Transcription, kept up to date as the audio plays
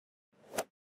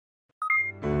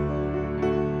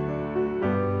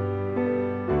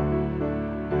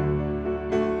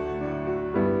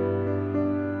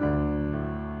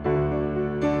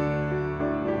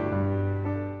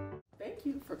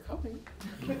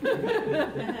Thank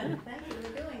you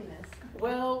for doing this.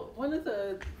 Well, one of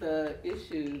the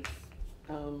issues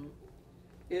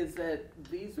is that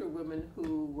these were women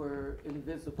who were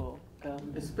invisible,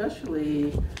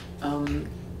 especially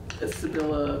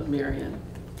Sibylla Merian.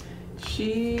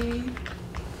 She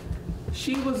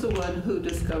was the one who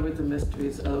discovered the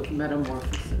mysteries of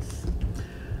metamorphosis.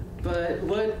 But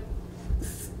what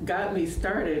got me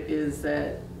started is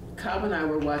that Cobb and I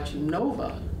were watching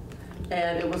Nova,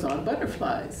 and it was on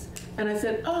butterflies. And I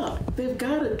said, oh, they've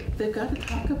got to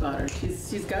talk about her.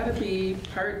 She's got to be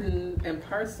part and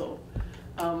parcel.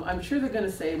 I'm sure they're going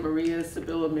to say Maria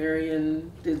Sibylla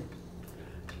Merian did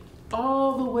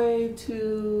all the way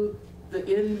to the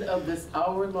end of this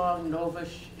hour-long Nova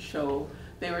show.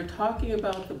 They were talking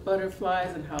about the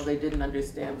butterflies and how they didn't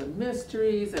understand the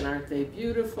mysteries and aren't they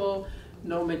beautiful?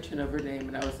 No mention of her name.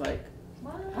 And I was like,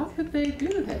 what? How could they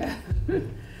do that?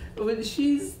 When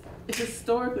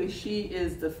historically, she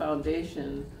is the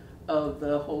foundation of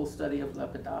the whole study of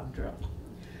Lepidoptera.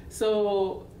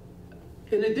 So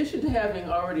in addition to having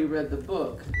already read the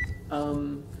book,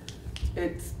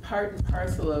 it's part and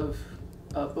parcel of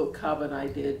a book Cobb and I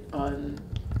did on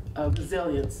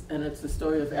resilience, and it's the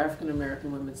story of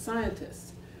African-American women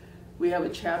scientists. We have a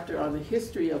chapter on the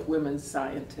history of women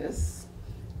scientists,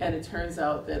 and it turns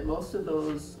out that most of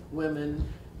those women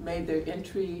made their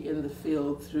entry in the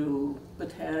field through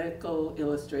botanical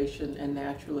illustration and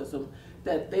naturalism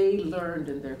that they learned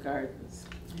in their gardens.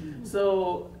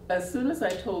 So as soon as I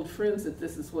told friends that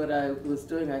this is what I was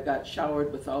doing, I got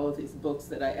showered with all of these books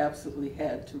that I absolutely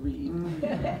had to read.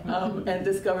 And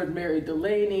discovered Mary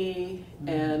Delaney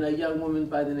and a young woman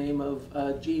by the name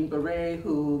of Jean Barret,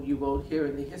 who you won't hear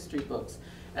in the history books.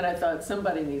 And I thought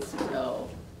somebody needs to tell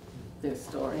their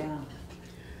story. Yeah.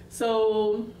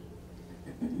 So,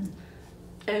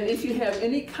 and if you have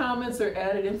any comments or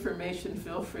added information,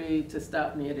 feel free to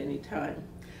stop me at any time.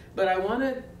 But I want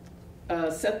to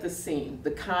set the scene,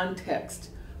 the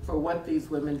context for what these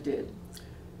women did.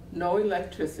 No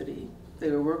electricity. They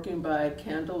were working by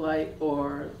candlelight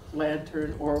or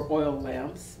lantern or oil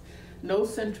lamps. No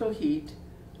central heat.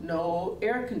 No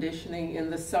air conditioning in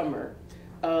the summer.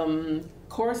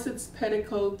 Corsets,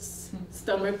 petticoats,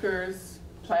 stomachers,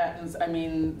 platens. I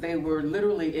mean, they were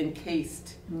literally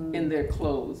encased in their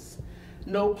clothes.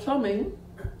 No plumbing,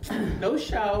 no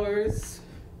showers,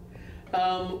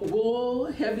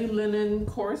 wool, heavy linen,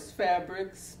 coarse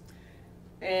fabrics,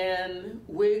 and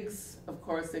wigs, of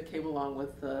course, that came along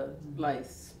with the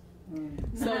lice.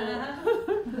 So,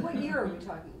 what year are we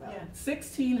talking about?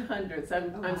 1600s.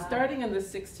 I'm starting in the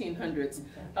 1600s.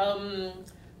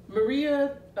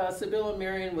 Maria Sibylla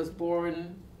Merian was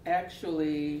born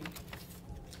actually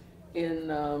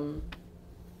in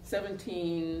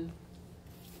 17.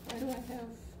 Why do I have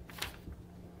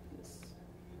this?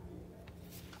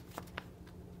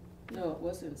 No, it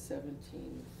wasn't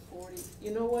 1740.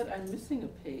 You know what? I'm missing a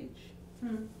page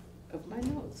of my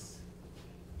notes.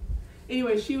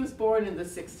 Anyway, she was born in the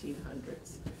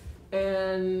 1600s,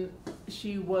 and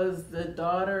she was the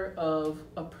daughter of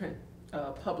a print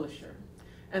publisher.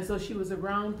 And so she was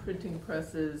around printing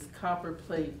presses, copper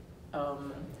plate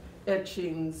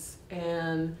etchings,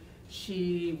 and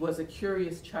she was a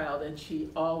curious child, and she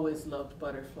always loved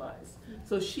butterflies.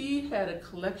 So she had a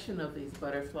collection of these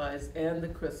butterflies and the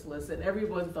chrysalis, and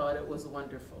everyone thought it was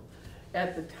wonderful.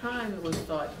 At the time, it was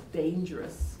thought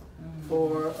dangerous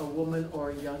for a woman or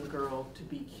a young girl to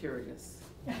be curious.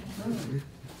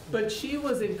 But she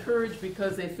was encouraged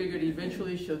because they figured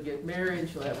eventually she'll get married and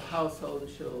she'll have a household and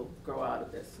she'll grow out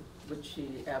of this, which she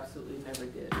absolutely never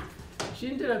did. She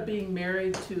ended up being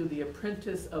married to the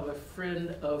apprentice of a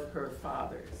friend of her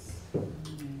father's.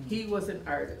 He was an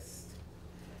artist.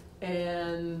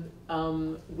 And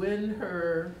when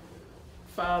her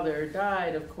father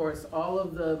died, of course, all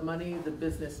of the money, the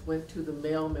business went to the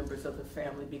male members of the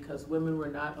family because women were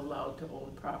not allowed to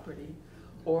own property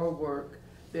or work.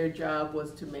 Their job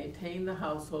was to maintain the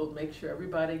household, make sure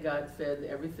everybody got fed,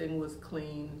 everything was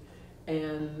clean,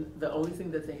 and the only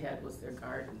thing that they had was their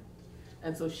garden.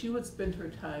 And so she would spend her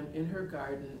time in her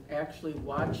garden actually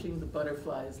watching the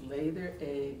butterflies lay their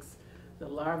eggs, the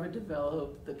larvae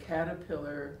develop, the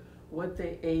caterpillar, what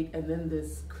they ate, and then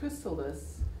this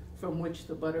chrysalis from which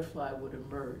the butterfly would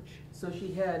emerge. So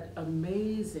she had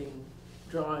amazing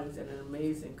drawings and an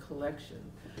amazing collection.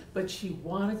 But she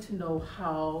wanted to know,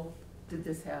 how did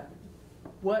this happen?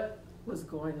 What was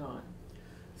going on?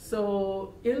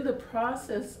 So in the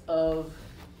process of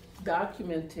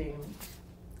documenting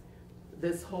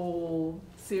this whole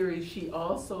series, she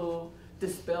also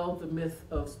dispelled the myth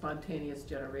of spontaneous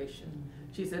generation.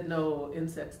 She said, no,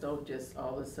 insects don't just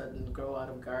all of a sudden grow out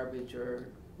of garbage or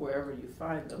wherever you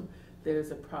find them, there's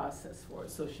a process for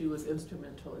it. So she was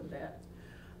instrumental in that.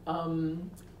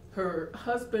 Her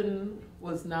husband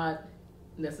was not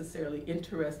necessarily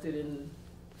interested in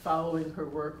following her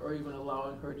work or even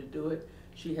allowing her to do it.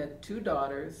 She had 2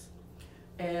 daughters,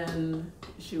 and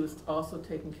she was also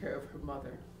taking care of her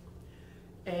mother.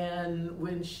 And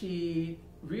when she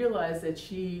realized that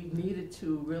she needed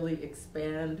to really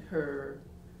expand her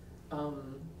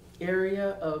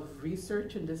area of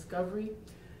research and discovery,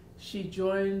 she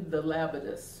joined the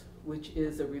Labadus, which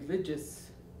is a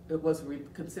religious, it was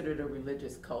considered a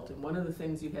religious cult. And one of the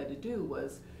things you had to do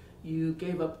was you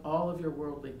gave up all of your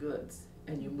worldly goods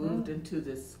and you moved into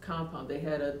this compound. They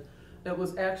had it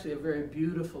was actually a very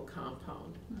beautiful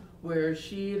compound where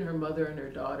she and her mother and her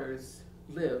daughters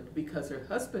lived because her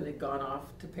husband had gone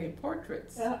off to paint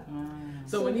portraits.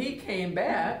 So when he came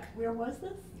back, Where was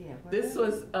this? Yeah. this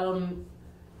was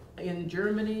in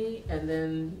Germany, and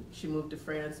then she moved to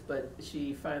France, but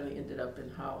she finally ended up in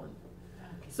Holland.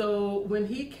 So when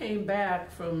he came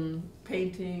back from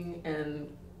painting and,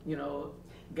 you know,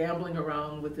 gambling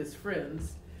around with his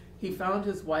friends, he found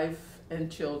his wife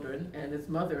and children and his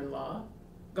mother-in-law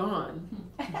gone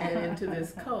and into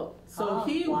this cult. So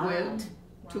he went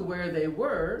to where they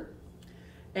were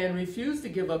and refused to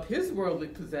give up his worldly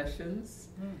possessions,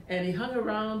 and he hung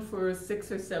around for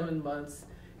 6 or 7 months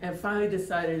and finally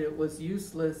decided it was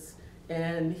useless,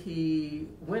 and he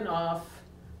went off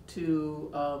to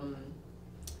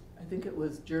I think it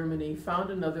was Germany,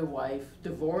 found another wife,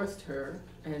 divorced her,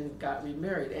 and got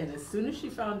remarried. And as soon as she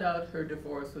found out her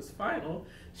divorce was final,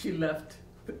 she left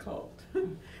the cult.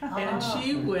 And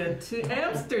she went to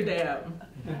Amsterdam.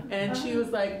 And she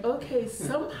was like, okay,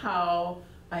 somehow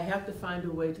I have to find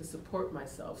a way to support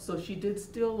myself. So she did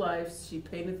still lifes. She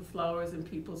painted the flowers in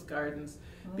people's gardens,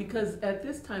 because at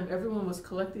this time everyone was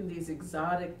collecting these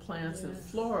exotic plants and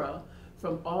flora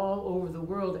from all over the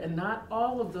world, and not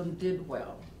all of them did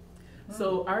well.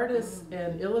 So artists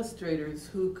and illustrators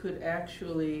who could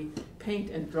actually paint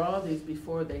and draw these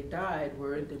before they died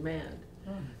were in demand.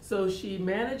 So she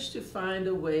managed to find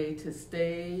a way to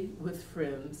stay with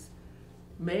friends,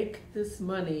 make this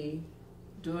money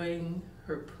doing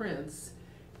her prints,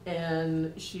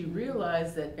 and she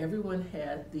realized that everyone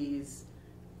had these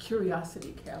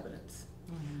curiosity cabinets.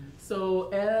 So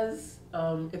as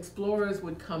explorers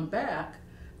would come back,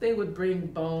 they would bring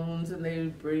bones, and they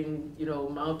would bring, you know,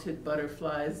 mounted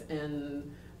butterflies,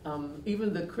 and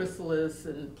even the chrysalis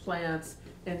and plants.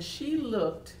 And she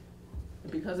looked,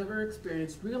 because of her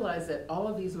experience, realized that all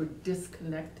of these were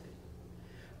disconnected.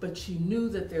 But she knew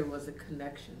that there was a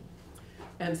connection.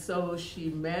 And so she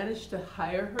managed to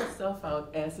hire herself out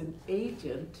as an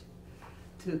agent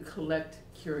to collect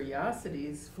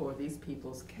curiosities for these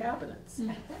people's cabinets.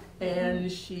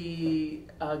 And she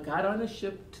got on a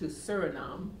ship to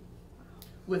Suriname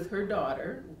with her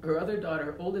daughter. Her other daughter,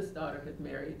 her oldest daughter, had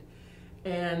married,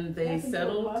 and they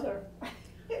settled.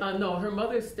 No, her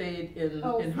mother stayed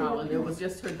in Holland. It was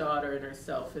just her daughter and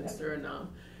herself in Suriname.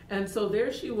 And so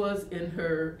there she was in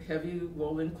her heavy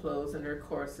woolen clothes and her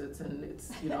corsets, and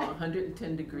it's, you know,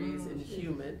 110 degrees and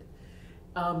humid.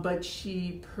 But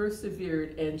she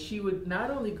persevered, and she would not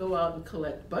only go out and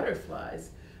collect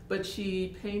butterflies, but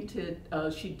she painted,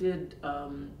 she did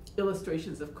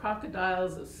illustrations of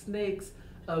crocodiles, of snakes,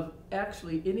 of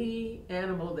actually any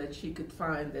animal that she could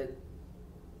find that,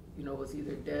 you know, was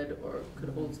either dead or could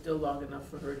hold still long enough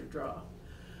for her to draw.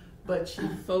 But she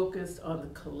focused on the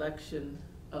collection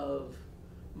of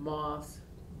moths,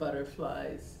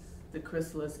 butterflies, the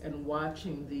chrysalis, and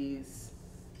watching these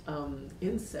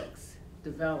insects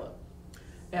develop.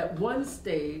 At one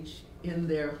stage in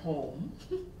their home,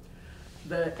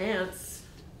 the ants,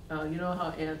 you know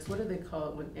how ants, what do they call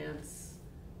it when ants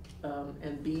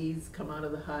and bees come out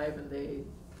of the hive, and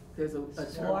there's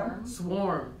a term,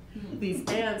 swarm. These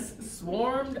ants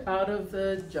swarmed out of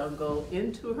the jungle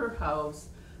into her house,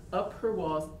 up her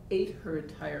walls, ate her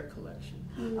entire collection.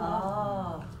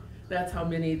 That's how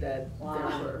many that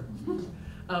there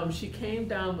were. She came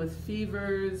down with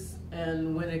fevers,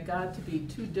 and when it got to be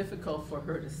too difficult for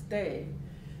her to stay,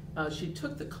 she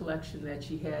took the collection that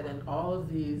she had and all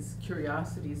of these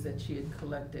curiosities that she had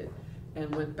collected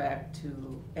and went back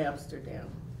to Amsterdam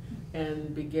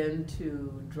and began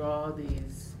to draw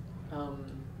these,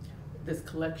 this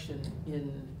collection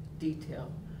in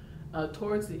detail.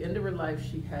 Towards the end of her life,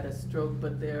 she had a stroke,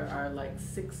 but there are like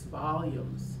 6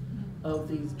 volumes of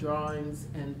these drawings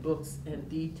and books and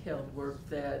detailed work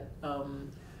that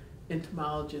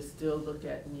entomologists still look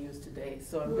at and use today.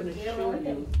 So I'm going to show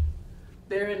you.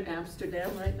 They're in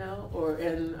Amsterdam right now,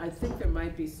 and I think there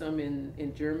might be some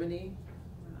in Germany.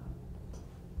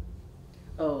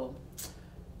 Oh,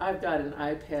 I've got an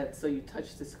iPad, so you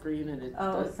touch the screen and it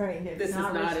Oh, does. right, This it's is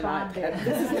not not responding. an iPad.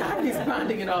 This is not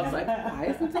responding at all. It's like, why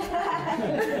isn't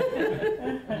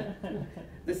this?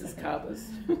 This is Kaba's.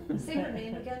 Say her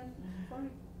name again for me.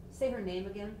 Say her name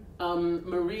again.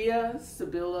 Maria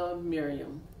Sibylla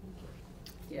Miriam.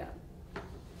 Yeah.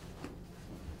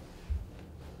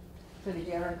 So did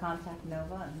you ever contact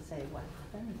Nova and say what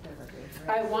happened? If they were great,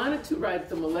 I right? wanted to write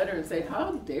them a letter and say,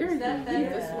 how dare Is you that leave better?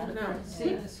 this woman out?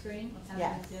 See the screen?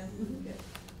 Yes. Yeah. Good.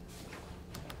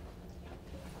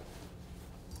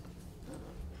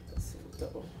 Let's see,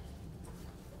 double.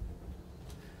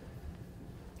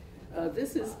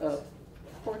 This is a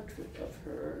portrait of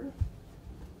her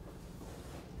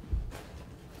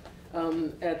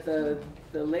at the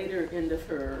later end of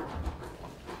her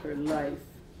life,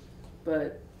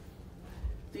 but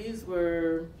these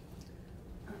were.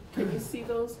 Can you see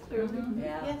those clearly? Mhm.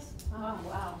 Yeah. Yes. Oh,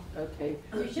 wow. Okay.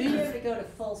 You should be able to go to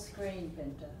full screen,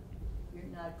 Binta. You're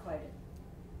not quite at.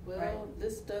 Well, Right.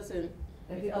 this doesn't.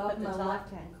 If you Up go up at in the the top?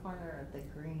 left-hand corner of the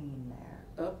green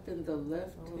there. Up in the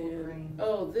left A little hand. green.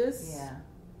 Oh, this. Yeah.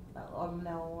 Or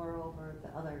no, or over the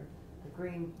other, the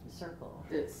green circle.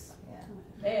 This. Yeah.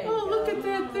 There you Oh, look go. at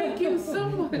that! Thank you so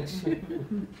much.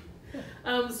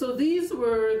 So these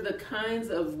were the kinds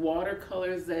of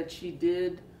watercolors that she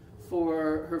did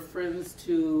for her friends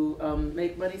to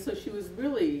make money. So she was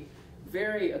really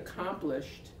very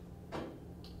accomplished.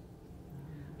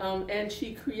 And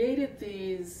she created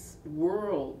these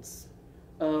worlds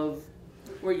of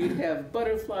where you'd have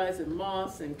butterflies and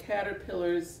moths and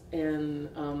caterpillars and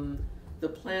the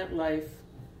plant life.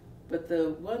 But the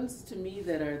ones to me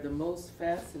that are the most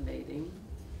fascinating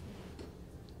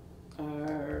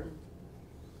are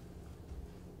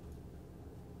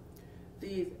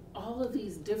all of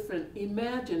these different,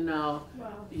 imagine now,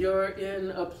 Wow. you're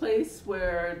in a place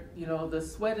where, you know, the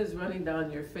sweat is running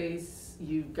down your face,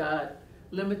 you've got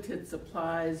limited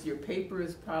supplies, your paper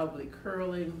is probably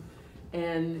curling,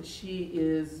 and she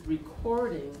is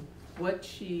recording what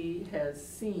she has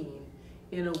seen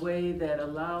in a way that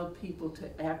allowed people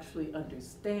to actually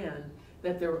understand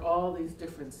that there are all these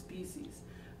different species.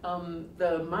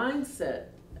 The mindset,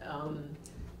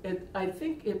 I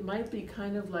think it might be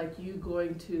kind of like you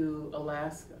going to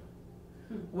Alaska,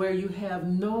 where you have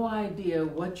no idea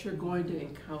what you're going to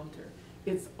encounter.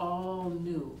 It's all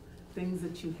new, things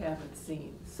that you haven't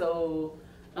seen. So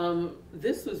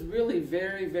this was really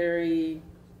very, very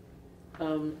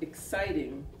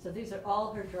exciting. So these are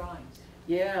all her drawings.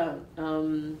 Yeah,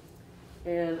 and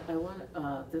I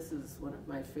want this is one of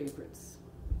my favorites.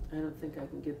 I don't think I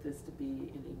can get this to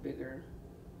be any bigger.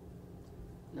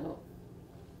 No,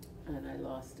 and I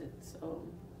lost it, so.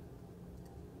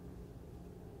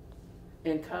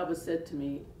 And Kaba said to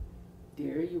me,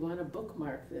 "Dear, you want to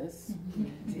bookmark this?"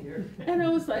 Dear. And I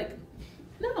was like,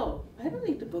 "No, I don't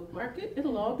need to bookmark it.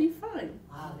 It'll all be fine."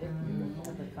 Wow, they're Mm-hmm.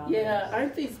 beautiful. Yeah,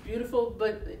 aren't these beautiful?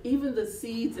 But even the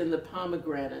seeds and the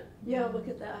pomegranate Yeah, look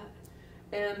at that.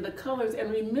 and the colors,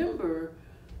 and remember,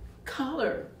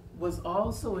 color was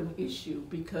also an issue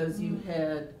because you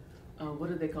had, what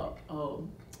do they call? Oh,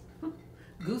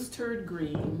 goose turd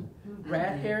green,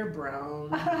 rat hair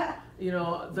brown. You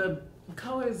know, the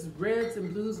colors reds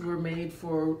and blues were made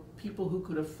for people who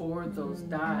could afford those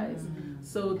dyes.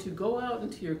 So to go out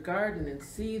into your garden and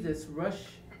see this rush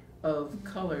of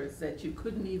colors that you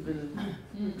couldn't even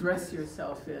dress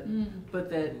yourself in, but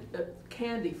that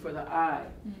candy for the eye.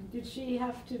 Did she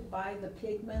have to buy the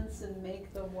pigments and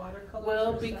make the watercolors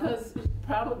Well, herself? because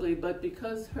probably, but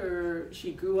because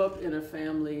she grew up in a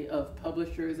family of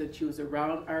publishers and she was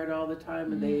around art all the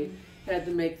time, and they had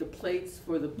to make the plates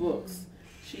for the books.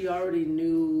 She already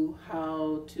knew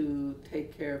how to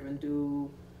take care of and do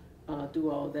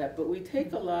all of that. But we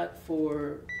take a lot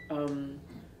for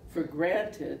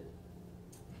granted.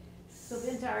 So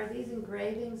Binta, are these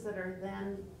engravings that are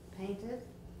then painted?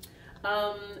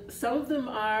 Some of them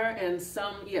are, and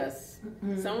some, yes.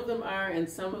 Some of them are, and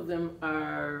some of them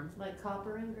are, Like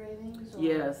copper engravings? Or?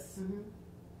 yes. Mhm.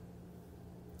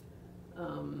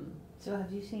 So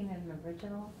have you seen an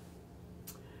original?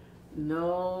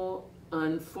 No,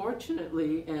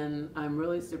 unfortunately, and I'm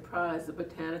really surprised, the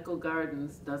Botanical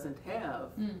Gardens doesn't have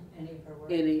Any of her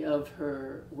work. any of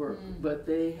her work, but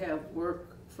they have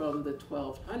work from the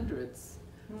 1200s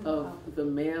of the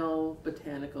male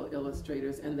botanical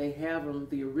illustrators, and they have them,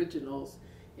 the originals,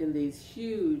 in these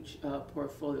huge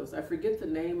portfolios. I forget the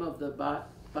name of the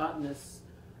botanists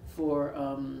for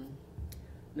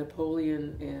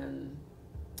Napoleon and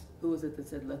who was it that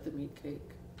said let them eat cake?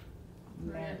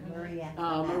 Marie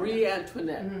Antoinette. Marie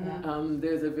Antoinette.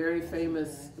 There's a very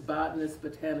famous botanist,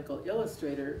 botanical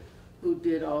illustrator who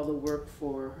did all the work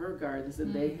for her gardens,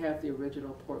 and they have the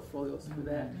original portfolios for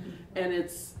that. And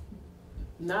it's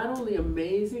not only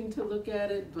amazing to look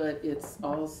at it, but it's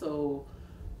also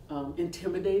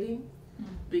intimidating,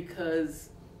 because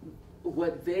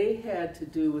what they had to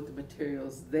do with the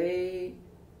materials they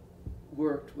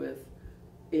worked with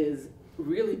is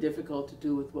really difficult to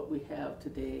do with what we have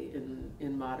today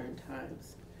in modern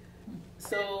times.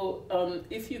 So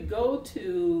if you go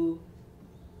to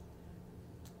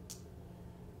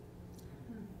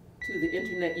the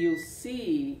internet, you'll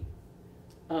see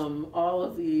all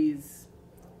of these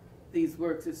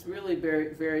works. It's really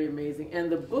very, very amazing. And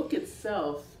the book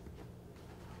itself,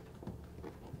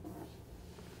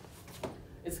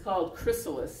 it's called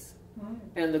Chrysalis.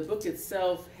 And the book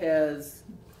itself has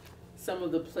some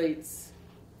of the plates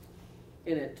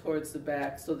in it towards the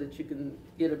back, so that you can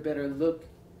get a better look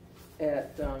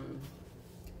at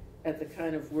the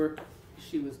kind of work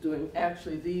she was doing.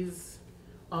 Actually, these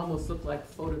almost look like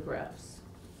photographs.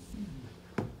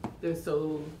 They're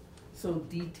so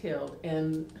detailed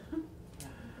and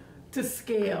to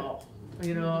scale.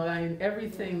 You know, I mean,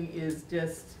 everything is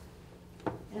just.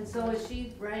 And so is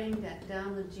she writing that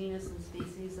down the genus and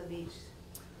species of each?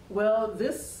 Well,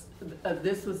 this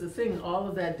was the thing. All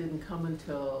of that didn't come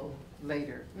until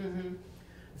later. Mm-hmm.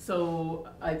 So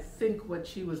I think what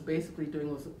she was basically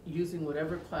doing was using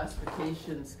whatever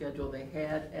classification schedule they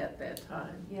had at that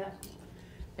time. Yeah.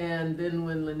 And then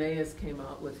when Linnaeus came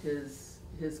out with his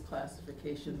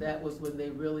classification, that was when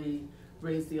they really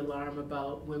raised the alarm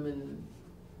about women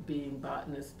being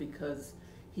botanists, because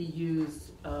he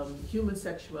used human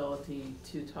sexuality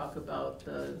to talk about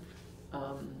the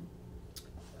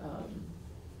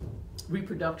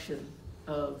reproduction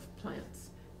of plants.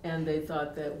 And they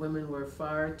thought that women were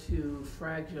far too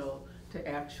fragile to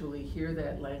actually hear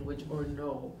that language or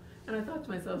know. And I thought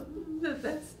to myself,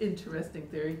 that's interesting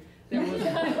theory. There was, You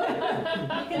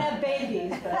can have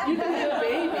babies, but. you can have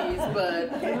babies, but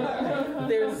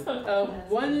there's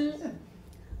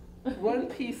one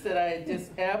piece that I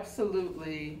just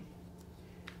absolutely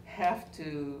have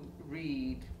to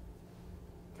read.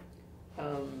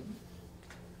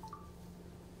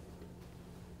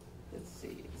 Let's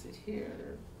see, is it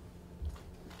here?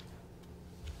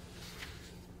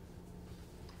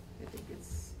 I think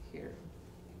it's here.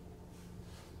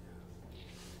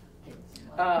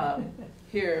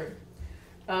 Here.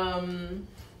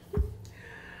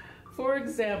 For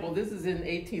example, this is in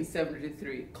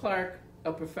 1873. Clark,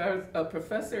 a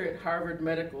professor at Harvard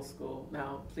Medical School,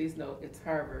 now please note it's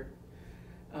Harvard,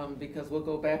 because we'll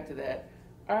go back to that,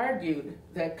 argued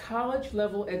that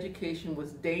college-level education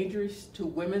was dangerous to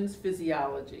women's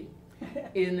physiology.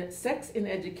 In Sex in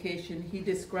Education, he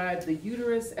described the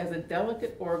uterus as a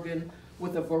delicate organ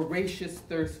with a voracious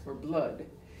thirst for blood.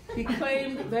 He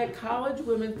claimed that college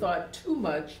women thought too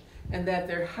much and that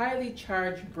their highly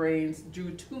charged brains drew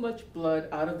too much blood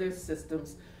out of their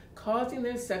systems, causing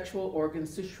their sexual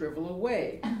organs to shrivel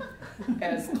away.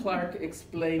 As Clark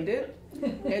explained it,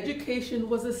 education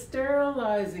was a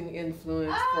sterilizing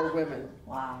influence for women.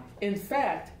 Wow. In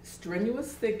fact,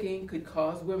 strenuous thinking could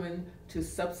cause women to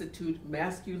substitute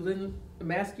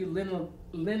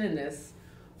masculineness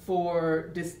for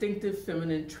distinctive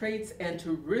feminine traits and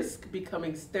to risk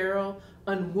becoming sterile,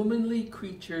 unwomanly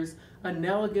creatures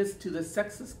analogous to the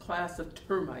sexist class of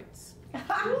termites.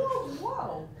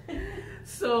 Whoa.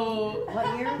 So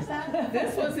What year is that?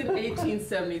 this was in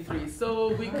 1873.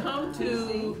 So we come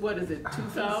to, what is it,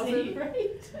 2000?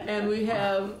 And we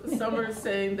have Summers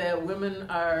saying that women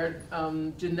are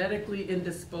genetically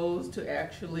indisposed to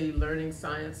actually learning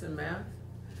science and math.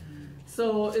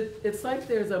 So it's like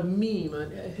there's a meme, a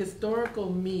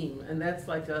historical meme, and that's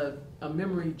like a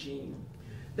memory gene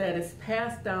that is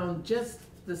passed down just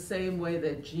the same way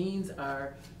that genes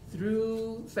are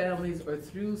through families or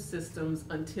through systems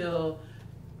until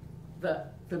the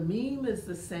meme is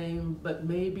the same, but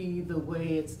maybe the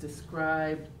way it's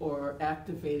described or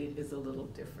activated is a little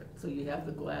different. So you have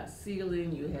the glass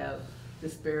ceiling, you have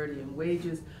disparity in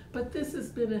wages, but this has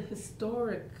been a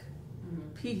historic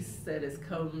piece that has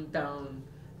come down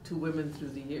to women through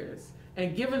the years.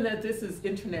 And given that this is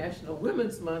International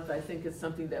Women's Month, I think it's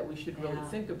something that we should really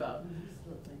think about.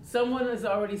 Absolutely. Someone has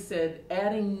already said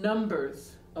adding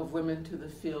numbers of women to the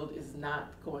field is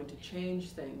not going to change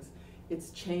things.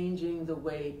 It's changing the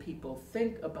way people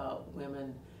think about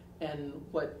women and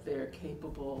what they're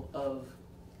capable of,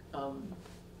 I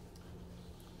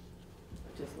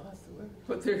just lost the word,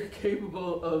 what they're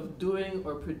capable of doing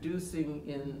or producing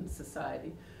in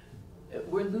society.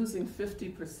 We're losing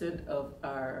 50% of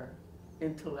our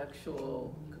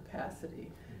intellectual capacity.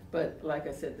 But like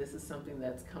I said, this is something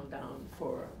that's come down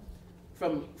for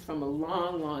from a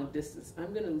long, long distance.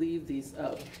 I'm going to leave these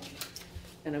up,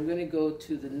 and I'm going to go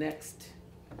to the next.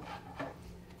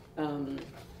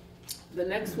 The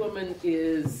next woman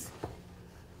is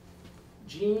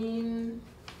Jean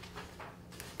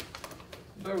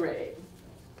Beret.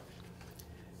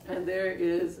 And there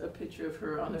is a picture of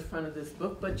her on the front of this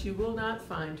book, but you will not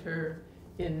find her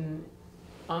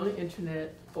on the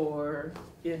internet or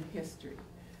in history.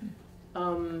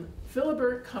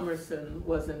 Philibert Commerson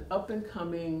was an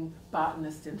up-and-coming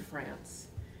botanist in France,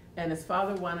 and his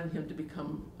father wanted him to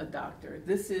become a doctor.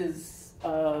 This is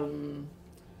around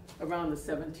the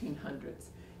 1700s.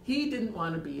 He didn't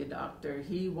want to be a doctor.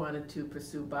 He wanted to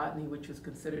pursue botany, which was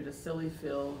considered a silly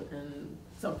field and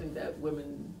something that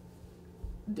women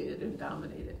did and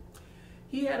dominated.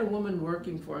 He had a woman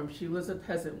working for him. She was a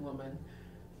peasant woman,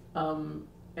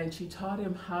 and she taught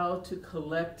him how to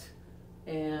collect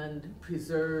and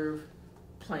preserve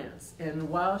plants. And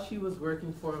while she was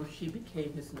working for him, she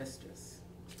became his mistress.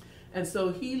 And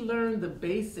so he learned the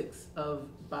basics of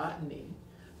botany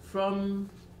from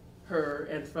her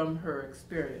and from her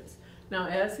experience. Now,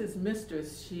 as his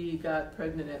mistress, she got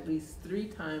pregnant at least 3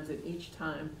 times, and each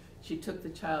time she took the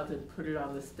child and put it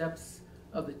on the steps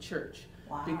of the church.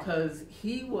 Wow. Because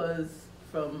he was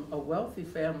from a wealthy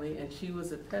family and she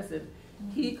was a peasant.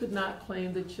 He could not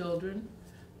claim the children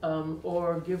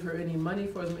or give her any money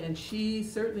for them, and she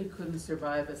certainly couldn't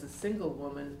survive as a single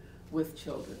woman with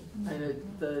children. And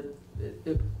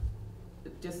it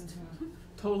just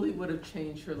totally would have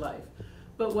changed her life.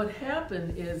 But what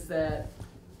happened is that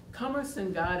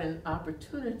Commerson got an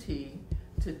opportunity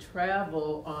to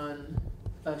travel on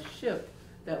a ship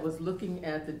that was looking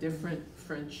at the different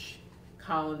French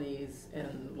colonies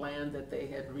and land that they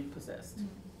had repossessed.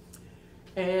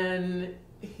 And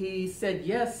he said,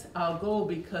 yes, I'll go,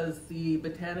 because the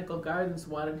botanical gardens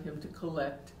wanted him to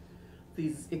collect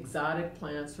these exotic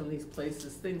plants from these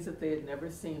places, things that they had never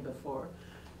seen before.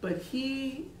 But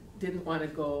he didn't want to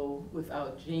go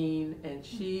without Jean, and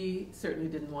she certainly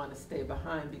didn't want to stay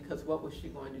behind, because what was she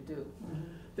going to do?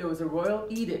 There was a royal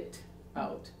edict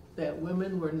out that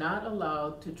women were not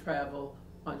allowed to travel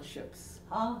on ships.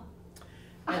 Huh?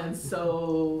 And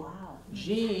so Wow.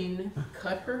 Jean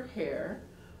cut her hair,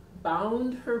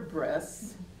 bound her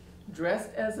breasts,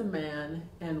 dressed as a man,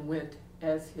 and went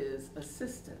as his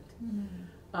assistant.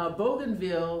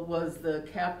 Bougainville was the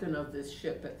captain of this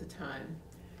ship at the time,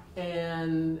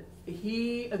 and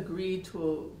he agreed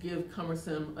to give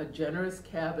Commerson a generous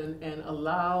cabin and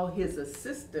allow his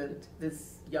assistant,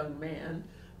 this young man,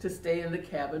 to stay in the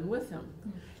cabin with him,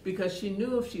 because she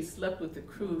knew if she slept with the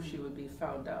crew, she would be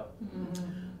found out.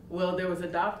 Well, there was a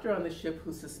doctor on the ship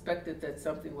who suspected that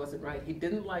something wasn't right. He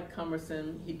didn't like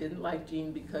Commerson, he didn't like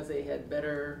Jean, because they had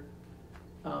better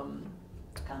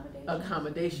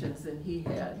accommodations than he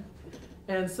had.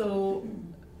 And so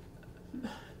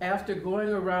after going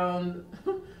around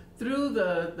through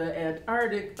the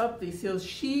Antarctic, up these hills,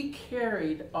 she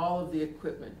carried all of the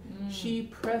equipment. She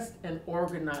pressed and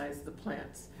organized the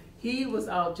plants. He was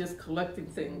out just collecting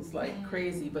things like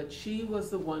crazy, but she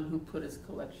was the one who put his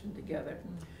collection together.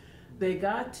 They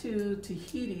got to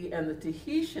Tahiti, and the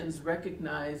Tahitians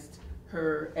recognized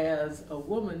her as a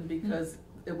woman because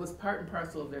it was part and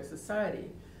parcel of their society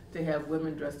to have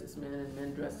women dressed as men and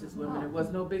men dressed as women. It was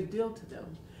no big deal to them.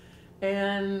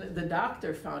 And the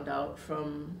doctor found out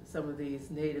from some of these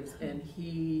natives, and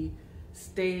he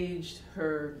staged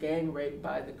her gang rape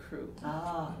by the crew.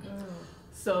 Oh.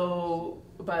 So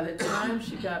by the time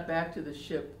she got back to the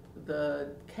ship, the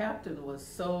captain was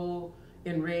so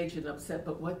enraged and upset,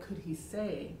 but what could he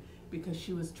say? Because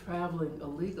she was traveling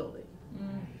illegally.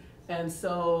 And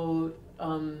so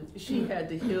she had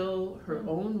to heal her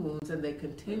own wounds, and they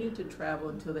continued to travel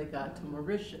until they got to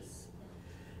Mauritius.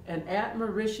 And at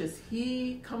Mauritius,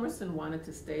 Commerson wanted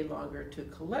to stay longer to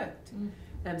collect.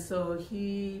 And so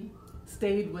he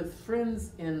stayed with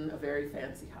friends in a very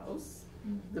fancy house,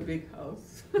 the big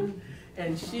house.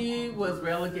 And she was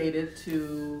relegated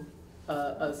to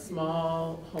a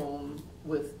small home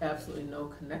with absolutely no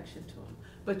connection to him.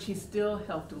 But she still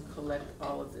helped him collect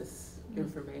all of this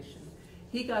information.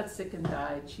 He got sick and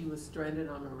died. She was stranded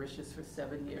on Mauritius for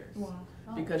 7 years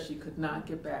because she could not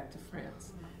get back to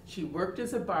France. She worked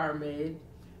as a barmaid,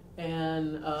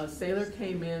 and a sailor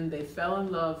came in, they fell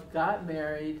in love, got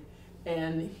married,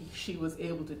 and she was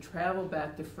able to travel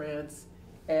back to France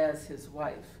as his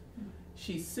wife.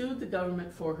 She sued the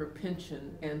government for her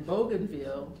pension, and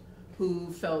Bougainville,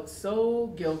 who felt so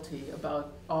guilty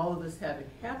about all of this having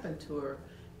happened to her,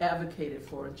 advocated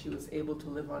for her, and she was able to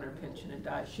live on her pension and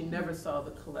die. She never saw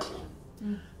the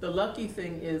collection. The lucky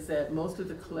thing is that most of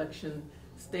the collection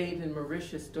stayed in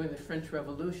Mauritius during the French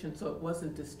Revolution, so it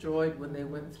wasn't destroyed when they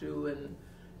went through and,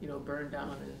 you know, burned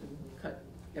down and cut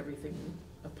everything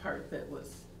apart that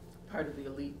was part of the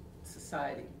elite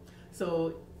society.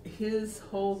 So his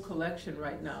whole collection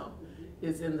right now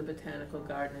is in the Botanical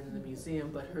Garden in the museum,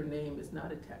 but her name is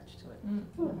not attached to it.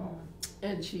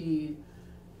 And she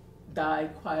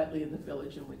died quietly in the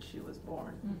village in which she was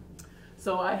born.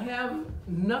 So I have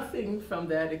nothing from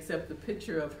that except the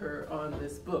picture of her on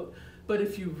this book. But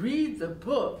if you read the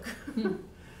book,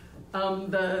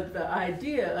 the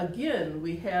idea, again,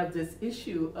 we have this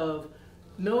issue of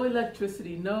no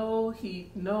electricity, no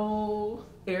heat, no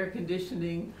air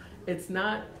conditioning. It's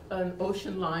not an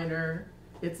ocean liner.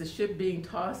 It's a ship being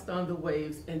tossed on the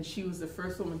waves, and she was the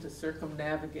first woman to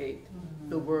circumnavigate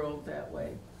the world that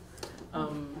way.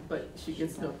 But she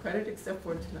gets no credit except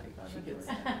for tonight. She gets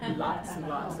lots and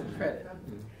lots of credit.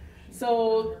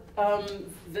 So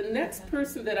the next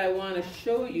person that I want to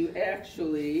show you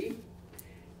actually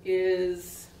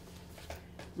is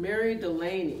Mary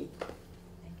Delaney.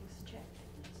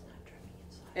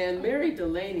 And Mary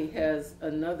Delaney has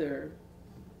another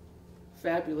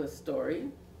fabulous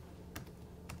story.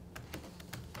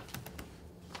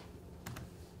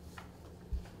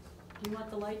 Do you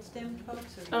want the lights dimmed,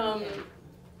 folks? Or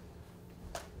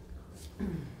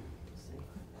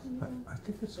I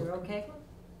think it's they're okay?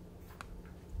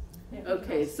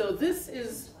 Okay, so this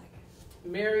is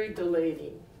Mary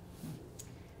Delaney.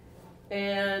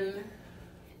 And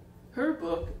her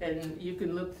book, and you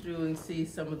can look through and see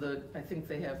some of the, I think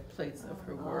they have plates of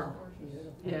her work.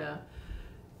 Yeah.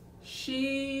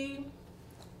 She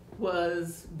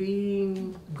was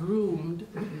being groomed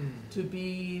to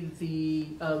be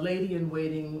the lady in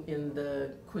waiting in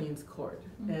the Queen's court.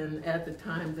 And at the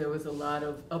time there was a lot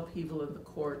of upheaval in the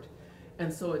court,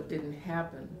 and so it didn't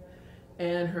happen.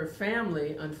 And her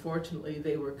family, unfortunately,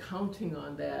 they were counting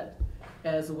on that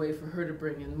as a way for her to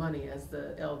bring in money as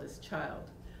the eldest child.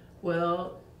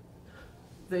 Well,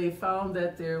 they found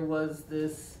that there was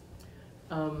this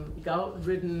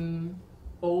gout-ridden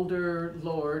older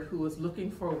lord who was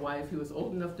looking for a wife. He was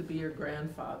old enough to be her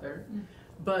grandfather,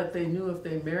 but they knew if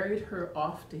they married her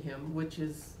off to him, which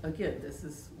is, again, this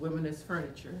is women as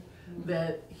furniture,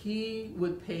 that he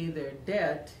would pay their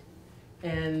debt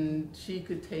and she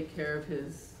could take care of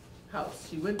his house.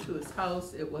 She went to his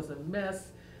house. It was a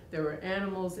mess. There were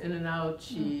animals in and out.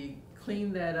 She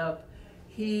cleaned that up.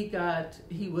 He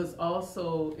was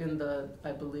also in the,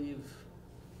 I believe,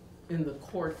 in the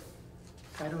court.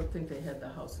 I don't think they had the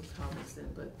House of Commons then,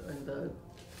 but in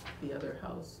the other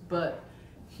house. But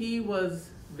he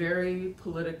was very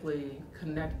politically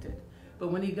connected. But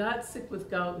when he got sick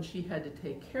with gout and she had to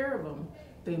take care of him,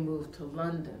 they moved to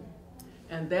London.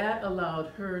 And that allowed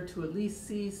her to at least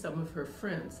see some of her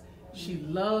friends. She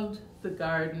loved the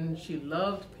garden. She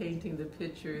loved painting the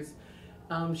pictures.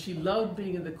 She loved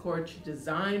being in the court. She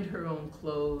designed her own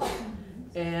clothes.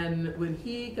 And when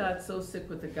he got so sick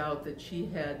with the gout that she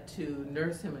had to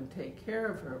nurse him and take care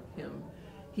of him,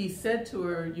 he said to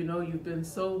her, you know, you've been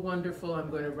so wonderful. I'm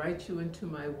going to write you into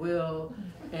my will.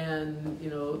 And, you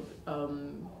know,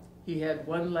 he had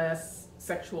one last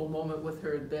sexual moment with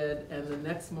her in bed, and the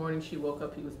next morning she woke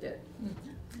up, he was dead.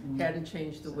 Hadn't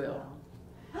changed the will.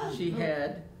 She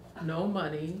had no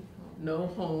money, no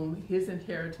home. His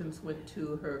inheritance went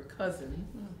to her cousin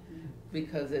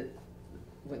because it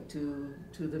went to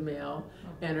the mail,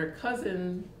 and her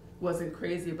cousin wasn't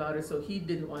crazy about her, so he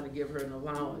didn't want to give her an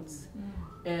allowance.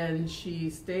 And she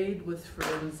stayed with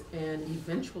friends and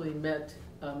eventually met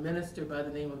a minister by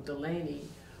the name of Delaney,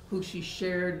 who she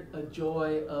shared a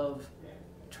joy of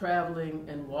traveling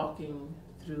and walking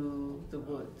through the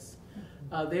woods.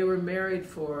 They were married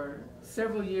for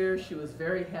several years. She was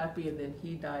very happy, and then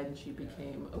he died and she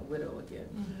became a widow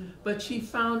again. But she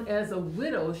found as a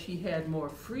widow she had more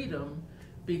freedom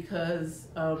because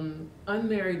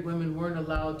unmarried women weren't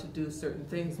allowed to do certain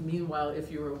things. Meanwhile,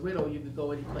 if you were a widow, you could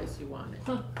go any place you wanted.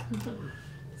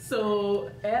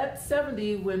 So at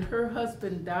 70, when her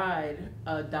husband died,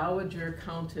 a dowager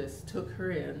countess took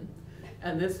her in,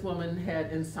 and this woman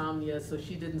had insomnia, so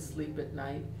she didn't sleep at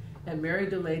night. And Mary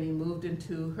Delaney moved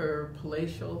into her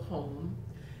palatial home,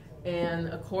 and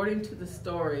according to the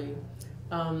story,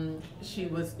 she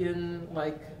was in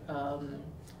like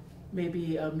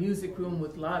maybe a music room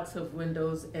with lots of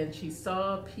windows, and she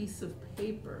saw a piece of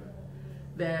paper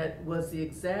that was the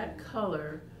exact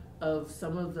color of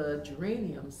some of the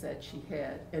geraniums that she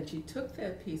had. And she took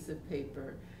that piece of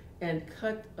paper and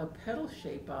cut a petal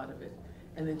shape out of it.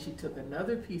 And then she took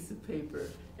another piece of paper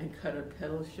and cut a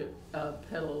petal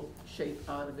shape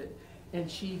out of it. And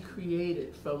she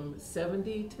created from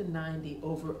 70 to 90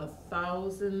 over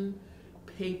 1,000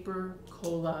 paper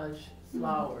collage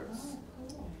flowers.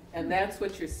 And that's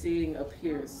what you're seeing up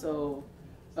here. So,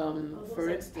 for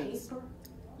instance,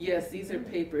 yes, these are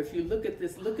paper. If you look at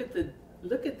this, look at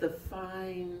the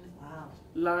fine Wow.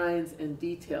 lines and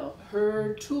detail.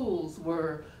 Her tools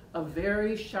were a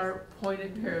very sharp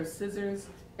pointed pair of scissors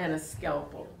and a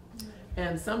scalpel.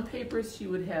 And some papers she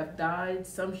would have dyed,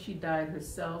 some she dyed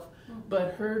herself,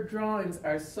 but her drawings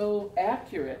are so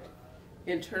accurate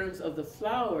in terms of the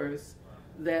flowers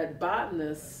that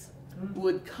botanists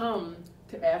would come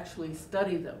to actually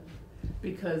study them,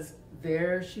 because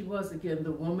there she was again,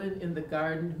 the woman in the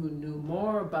garden who knew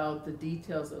more about the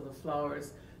details of the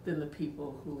flowers than the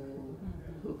people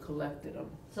who collected them.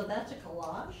 So that's a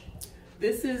collage?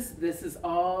 This is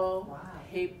all Wow.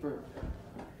 paper.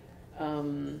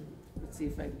 Let's see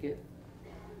if I can get.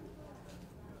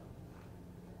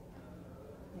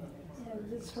 Yeah,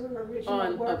 this is her original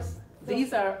On works.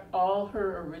 these are all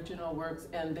her original works,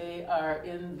 and they are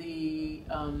in the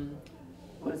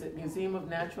what is it, Museum of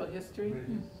Natural History?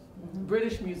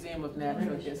 British Museum of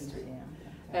Natural History.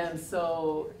 And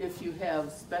so if you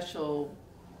have special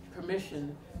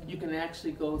permission, you can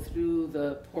actually go through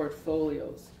the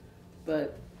portfolios.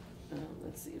 But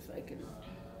let's see if I can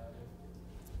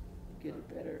get it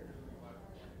better.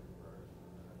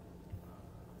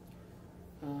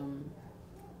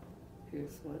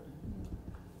 Here's one.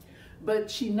 But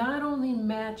she not only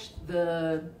matched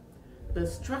the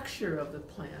structure of the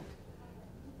plant,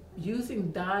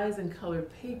 using dyes and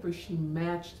colored paper, she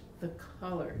matched the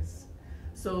colors.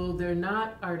 So they're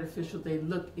not artificial, they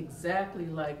look exactly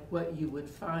like what you would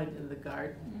find in the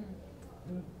garden.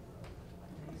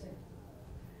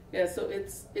 Yeah, so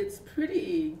it's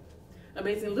pretty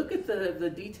amazing. Look at the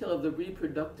detail of the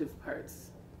reproductive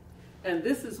parts. And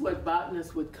this is what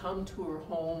botanists would come to her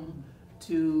home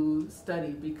to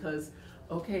study, because,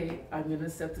 okay, I'm gonna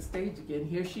set the stage again.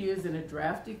 Here she is in a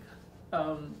drafty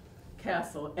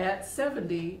castle at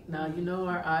 70. Now, you know,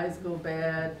 our eyes go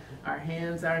bad, our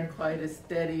hands aren't quite as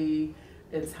steady,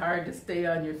 it's hard to stay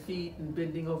on your feet and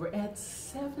bending over. At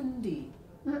 70,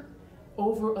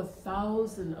 over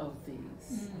 1,000 of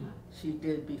these she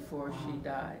did before she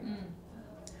died.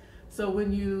 So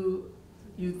when you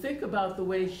think about the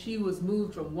way she was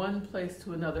moved from one place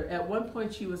to another, at one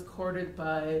point she was courted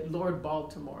by Lord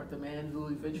Baltimore, the man who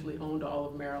eventually owned all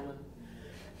of Maryland.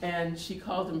 And she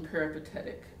called him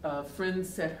peripatetic. Friends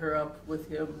set her up with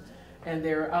him, and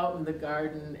they were out in the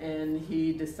garden, and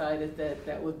he decided that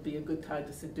that would be a good time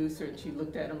to seduce her, and she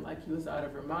looked at him like he was out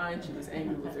of her mind. She was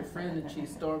angry with her friend, and she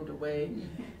stormed away,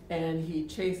 and he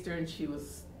chased her, and she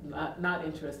was not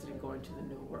interested in going to the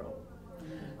New World.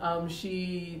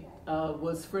 She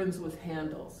was friends with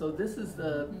Handel, so this is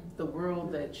the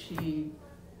world that she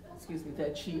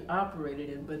operated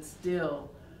in, but still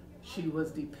she was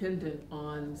dependent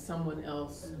on someone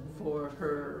else for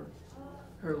her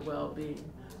well-being.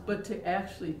 But to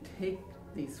actually take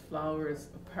these flowers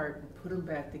apart and put them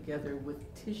back together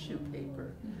with tissue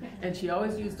paper, and she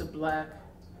always used a black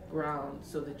ground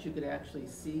so that you could actually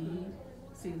see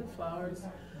the flowers.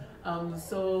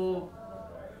 So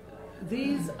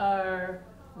these are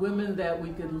women that we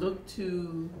could look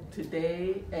to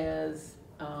today as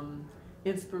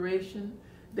inspiration.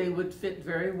 They would fit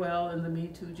very well in the Me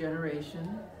Too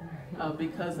generation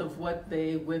because of what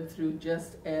they went through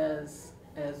just as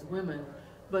women.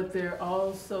 But they're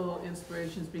also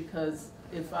inspirations because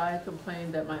if I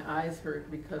complain that my eyes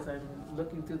hurt because I'm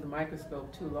looking through the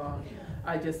microscope too long,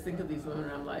 I just think of these women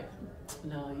and I'm like,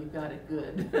 no, you've got it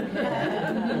good.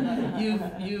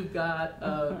 you've got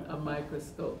a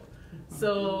microscope.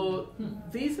 So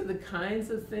these are the kinds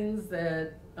of things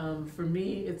that for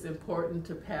me it's important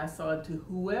to pass on to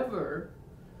whoever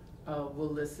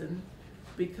will listen,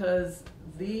 because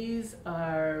these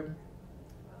are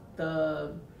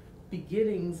the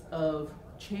beginnings of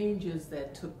changes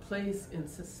that took place in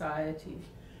society.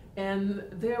 And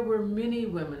there were many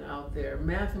women out there,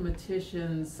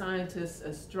 mathematicians, scientists,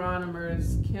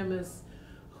 astronomers, chemists,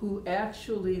 who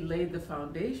actually laid the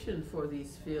foundation for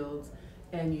these fields,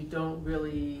 and you don't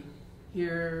really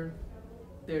hear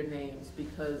their names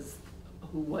because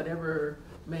whatever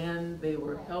man they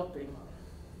were helping,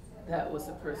 that was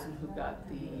the person who got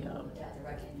the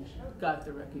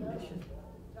recognition.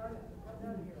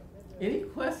 Any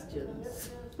questions?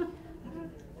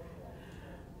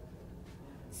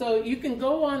 So you can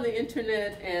go on the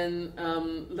internet and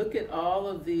look at all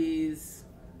of these.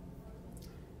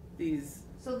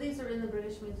 So these are in the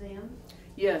British Museum?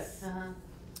 Yes,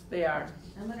 they are.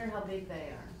 I wonder how big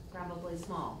they are. Probably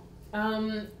small.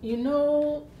 You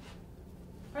know,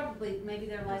 Probably, maybe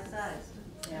they're life size.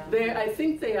 They, I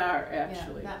think they are Yeah,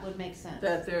 actually, that would make sense.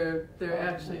 that they're Oh,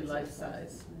 actually makes life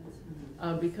sense.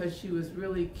 size. Because she was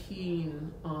really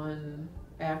keen on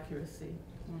accuracy.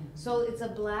 So it's a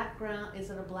black ground, is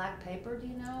it a black paper, do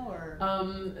you know, or?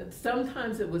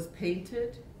 Sometimes it was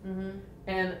painted, Mhm.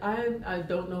 and I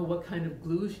don't know what kind of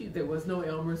glue there was no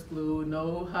Elmer's glue,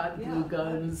 no hot glue Yeah.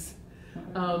 guns.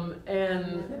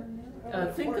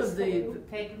 And think of the,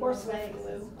 Paper Porcelain mosaics.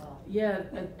 glue. Oh. yeah,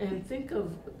 and think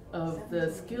of the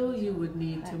skill you would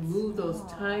need to move those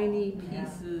tiny Yeah.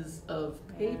 pieces of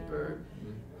paper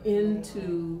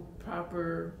into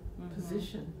proper Mhm.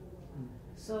 position.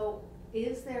 So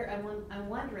is there, I'm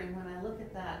wondering, when I look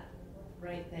at that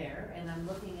right there, and I'm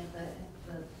looking at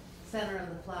the center of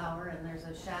the flower, and there's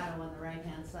a shadow on the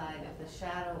right-hand side, if the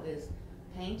shadow is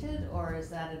painted, or is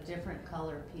that a different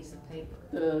color piece of paper?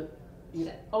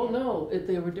 Oh no,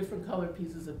 they were different colored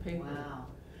pieces of paper. Wow,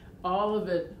 All of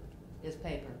it is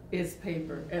paper. is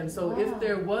paper, and so Wow. if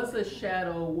there was a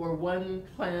shadow or one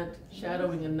plant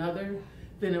shadowing another,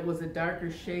 then it was a darker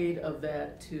shade of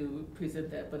that to present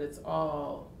that, but it's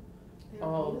all these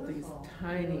Beautiful.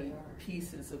 tiny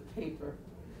pieces of paper.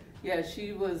 Yeah,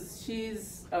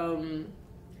 she's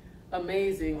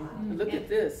amazing. Look at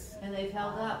this. And they've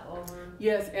held up over,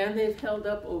 Yes, and they've held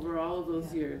up over all of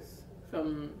those years. well,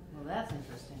 that's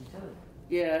interesting too.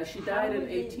 Yeah, she died How in were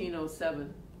they-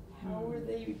 1807. How were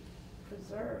they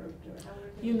preserved, or how were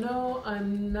they? You know,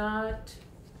 I'm not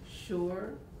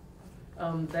sure.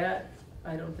 That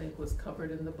I don't think was covered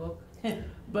in the book.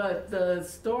 But the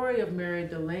story of Mary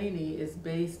Delaney is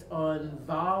based on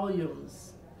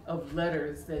volumes of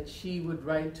letters that she would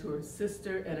write to her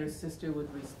sister, and her sister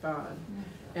would respond.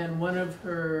 And one of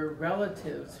her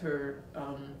relatives,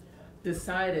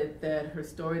 decided that her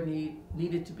story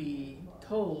needed to be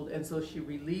told, and so she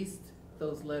released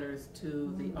those letters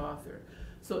to the author.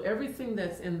 So everything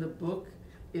that's in the book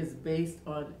is based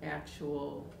on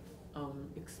actual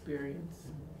experience,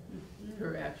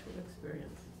 her actual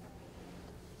experience.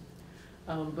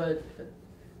 But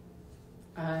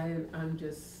I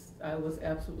was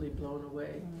absolutely blown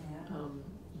away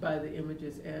by the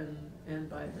images and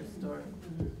by her story.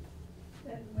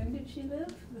 And when did she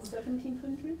live? The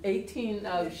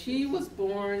 1700s? She was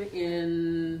born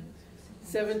in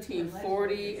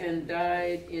 1740 and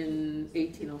died in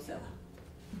 1807.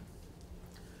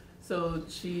 So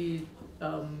she,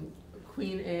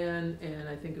 Queen Anne and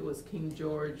I think it was King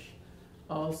George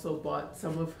also bought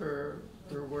some of her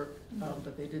work,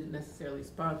 but they didn't necessarily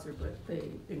sponsor, but they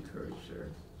encouraged her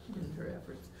in her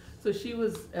efforts. So she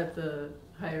was at the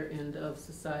higher end of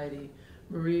society.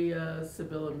 Maria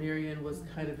Sibylla Merian was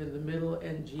kind of in the middle,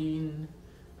 and Jean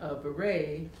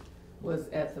Beret was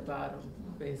at the bottom,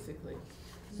 basically.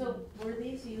 So were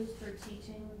these used for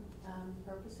teaching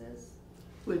purposes?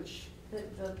 Which,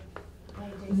 The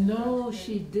paintings? and no, books?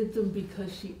 she did them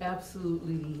because she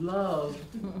absolutely loved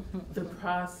the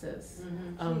process.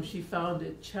 Mhm. She found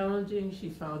it challenging, she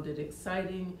found it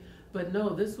exciting, but no,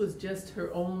 this was just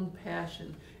her own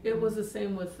passion. It was the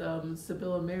same with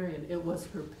Sibylla Merian. It was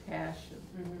her passion.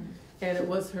 Mhm. And it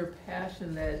was her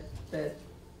passion that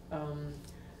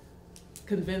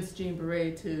convinced Jean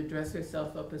Beret to dress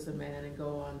herself up as a man and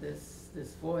go on this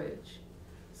voyage.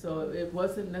 So it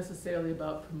wasn't necessarily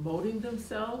about promoting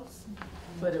themselves,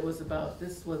 but it was about,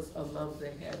 this was a love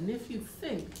they had. And if you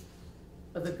think,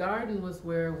 the garden was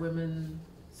where women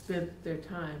spent their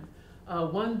time.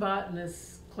 One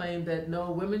botanist claimed that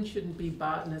no, women shouldn't be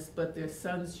botanists, but their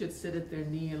sons should sit at their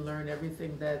knee and learn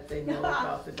everything that they know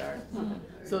about the garden,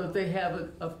 so that they have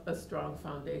a strong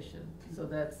foundation. So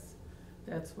that's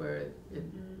where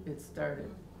it started.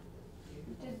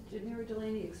 Did Mary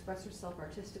Delaney express herself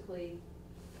artistically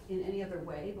in any other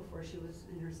way before she was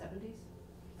in her 70s?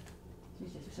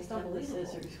 She's Just just picked up the unbelievable.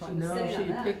 scissors. She was No,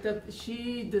 sitting on that.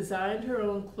 she designed her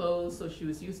own clothes, so she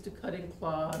was used to cutting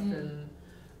cloth and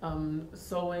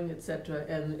sewing, etc.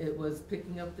 And it was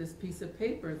picking up this piece of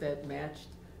paper that matched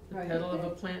the Right. petal of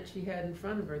a plant she had in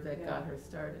front of her that Yeah. got her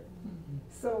started.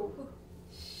 So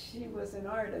she was an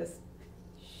artist.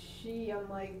 She,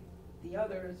 unlike the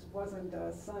others, wasn't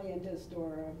a scientist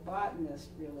or a botanist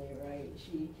really, right?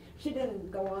 She didn't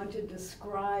go on to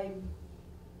describe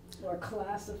or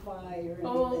classify or anything.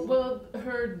 Oh, well,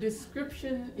 her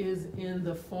description is in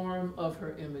the form of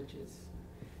her images.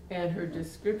 And her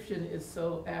description is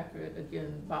so accurate,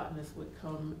 again, botanists would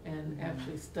come and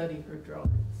actually study her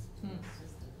drawings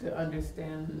to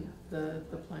understand the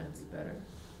plants better.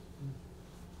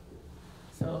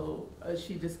 So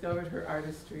she discovered her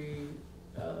artistry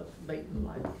late in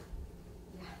life.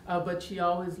 But she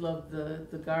always loved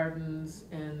the gardens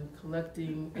and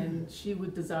collecting, and she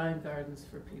would design gardens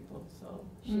for people, so.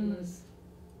 She was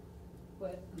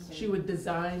What? I'm sorry. She would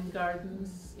design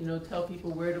gardens, you know, tell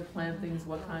people where to plant things,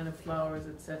 what kind of flowers,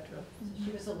 etc. She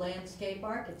was a landscape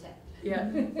architect. Yeah,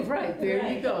 right, there you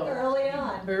Right, go. Early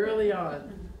on. Early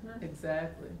on,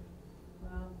 exactly.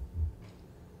 Wow.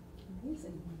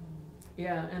 Amazing.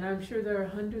 Yeah, and I'm sure there are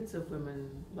hundreds of women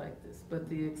like this, but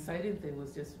the exciting thing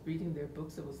was just reading their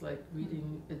books. It was like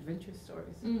reading adventure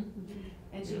stories.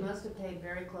 And she must have paid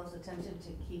very close attention to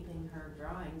keeping her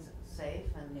drawings safe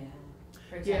and Yeah.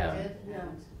 protected, Yeah.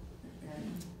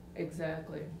 and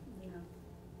Exactly. Yeah.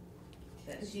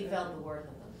 that she felt the worth of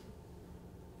them.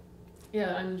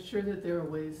 Yeah, I'm sure that there are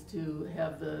ways to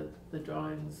have the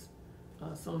drawings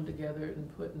sewn together and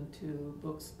put into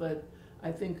books, but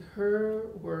I think her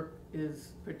work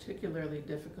is particularly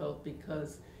difficult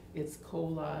because it's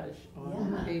collage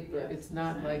on Yeah. paper. It's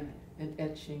not like an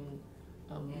etching,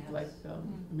 Yes. like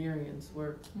Miriam's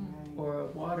work or a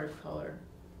watercolor,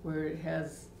 where it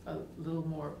has a little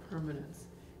more permanence.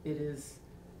 It is,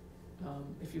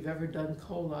 if you've ever done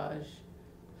collage,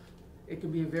 it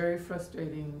can be a very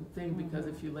frustrating thing because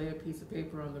if you lay a piece of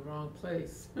paper on the wrong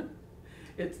place,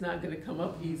 it's not gonna come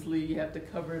up easily, you have to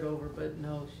cover it over, but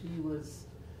no, she was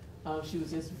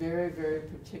just very, very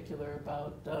particular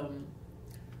about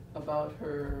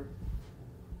her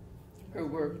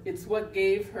work. It's what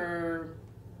gave her,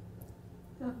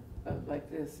 like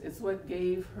this, it's what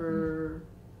gave her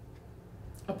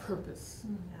a purpose.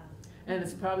 And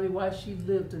it's probably why she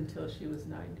lived until she was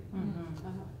 90.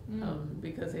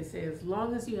 Because they say as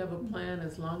long as you have a plan,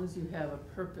 as long as you have a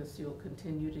purpose, you'll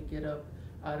continue to get up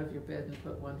out of your bed and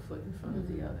put one foot in front of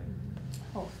the other.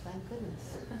 Oh, thank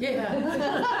goodness. Yeah.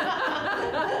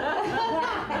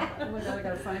 Oh my God, I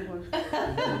gotta find one.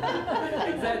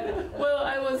 Exactly. Well,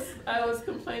 I was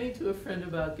complaining to a friend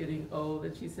about getting old,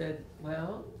 and she said,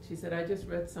 I just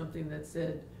read something that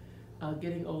said,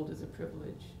 getting old is a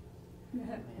privilege.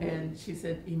 And she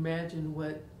said, imagine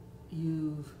what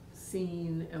you've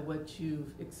seen and what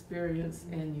you've experienced,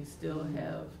 and you still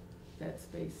have that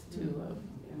space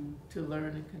to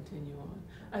learn and continue on.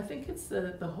 I think it's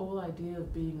the whole idea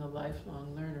of being a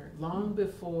lifelong learner. Long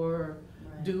before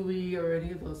Right. Dewey or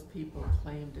any of those people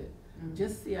claimed it,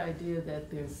 just the idea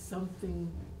that there's something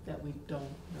that we don't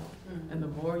know. And the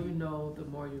more you know, the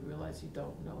more you realize you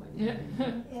don't know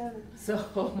anything. And, So,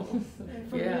 and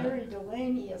for yeah. Mary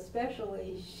Delaney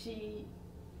especially, she,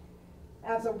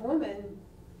 as a woman,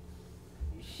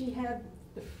 she had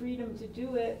the freedom to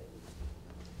do it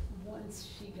once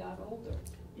she got older.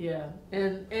 Yeah,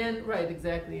 and right,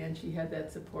 exactly, and she had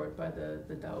that support by the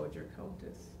Dowager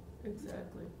Countess,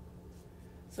 exactly.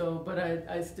 So, but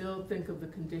I still think of the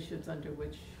conditions under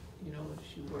which, you know,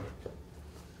 she worked.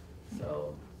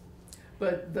 So,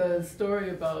 but the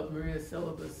story about Maria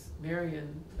Syllabus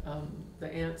Marion,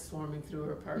 the ants swarming through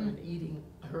her apartment, eating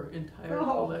her entire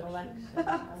collection.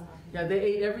 Yeah, they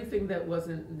ate everything that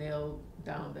wasn't nailed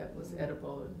down that was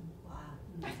edible, and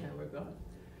Wow. now we're gone.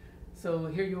 So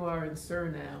here you are in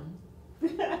Suriname,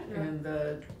 and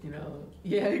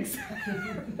yeah,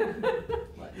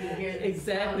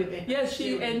 exactly. Yeah,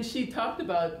 she talked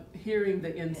about hearing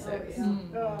the insects.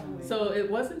 Oh, So it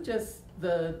wasn't just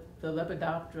the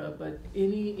Lepidoptera, but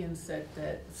any insect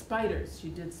spiders. She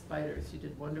did spiders. She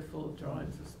did wonderful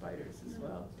drawings of spiders as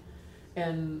well,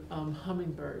 and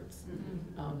hummingbirds,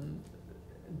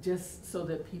 just so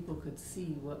that people could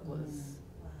see what was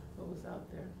out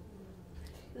there.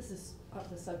 This is off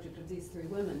the subject of these three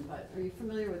women, but are you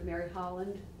familiar with Mary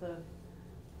Holland, the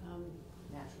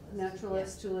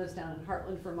naturalist who lives down in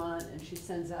Heartland, Vermont, and she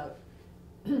sends out,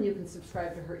 you can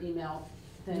subscribe to her email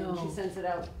thing, No. she sends it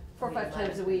out 4 or 5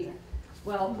 times a week.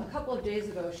 Well, a couple of days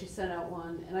ago, she sent out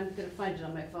one, and I'm gonna find it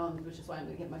on my phone, which is why I'm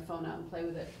gonna get my phone out and play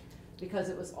with it, because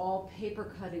it was all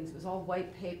paper cuttings, it was all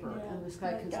white paper, Yeah, and this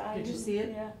guy, that guy did you who- see it?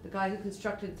 yeah. The guy who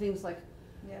constructed things like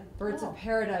Yeah. birds Oh. of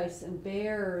paradise and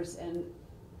bears, and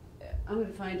I'm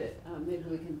gonna find it, maybe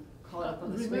we can call it up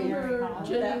on the screen. Remember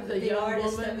Jenny, the The young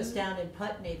artist woman? that was down in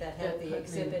Putney that At had the Putney.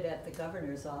 exhibit at the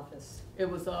governor's office. It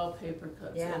was all paper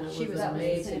cuts. Yeah, and it she was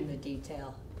amazing. amazing, the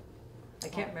detail. I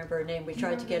can't remember her name, we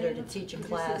tried to get her to teach a Did you see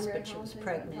class, Mary but she was Holland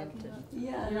pregnant. talking and- about-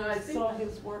 Yeah, You know, and I I think- saw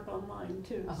his work online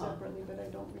too, Uh-huh. separately, but I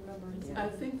don't remember his name. I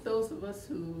think those of us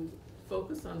who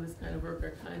focus on this kind of work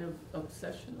are kind of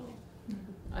obsessional.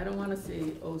 I don't wanna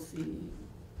say OCD,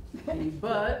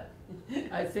 but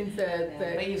I think that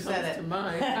But you comes said to it.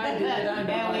 mind. I did, I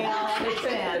know. And we all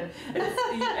understand.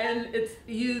 And it's,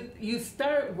 you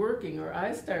start working, or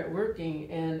I start working,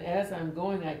 and as I'm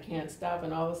going, I can't stop,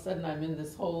 and all of a sudden I'm in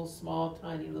this whole small,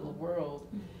 tiny little world.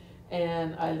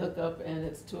 And I look up and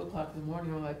it's 2:00 in the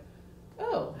morning, I'm like,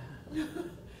 oh.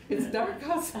 It's dark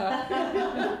outside.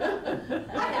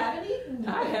 I haven't eaten.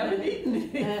 I haven't eaten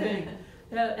anything.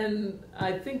 Yeah, and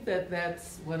I think that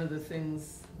that's one of the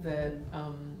things that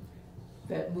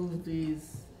that moved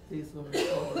these women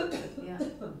forward. Yeah.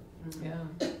 Yeah.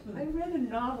 I read a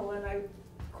novel and I,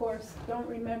 of course, don't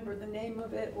remember the name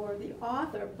of it or the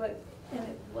author, but,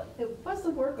 and it was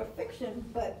a work of fiction,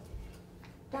 but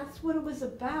that's what it was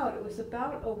about. It was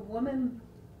about a woman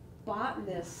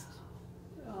botanist,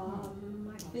 I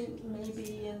think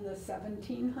maybe in the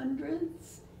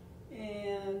 1700s,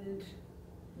 and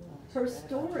her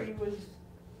story was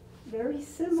very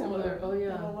similar Oh,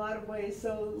 yeah. in a lot of ways,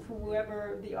 so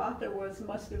whoever the author was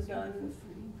must have done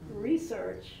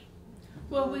research.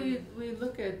 Well, we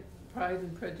look at Pride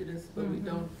and Prejudice, but we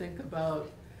don't think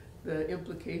about the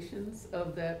implications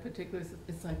of that particular,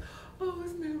 it's like, oh,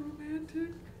 isn't that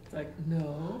romantic? It's like,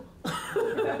 no.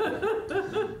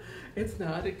 It's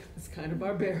not, it's kind of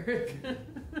barbaric.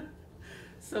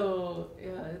 So,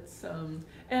 yeah, it's,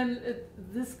 and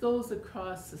this goes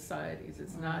across societies,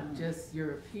 it's not just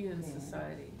European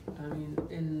society. I mean,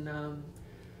 in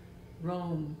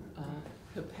Rome,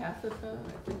 Hepatha,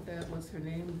 I think that was her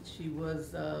name, she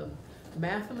was a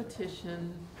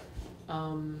mathematician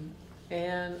and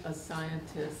a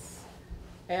scientist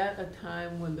at a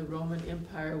time when the Roman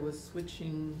Empire was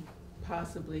switching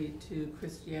possibly to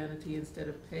Christianity instead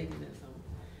of paganism.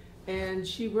 And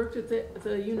she worked at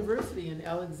the university in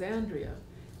Alexandria,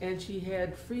 and she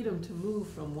had freedom to move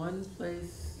from one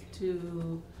place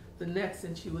to the next,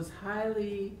 and she was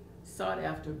highly sought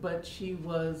after, but she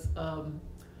was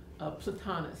a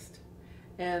Platonist.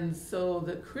 And so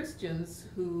the Christians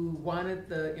who wanted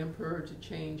the emperor to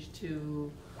change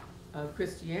to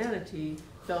Christianity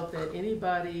felt that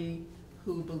anybody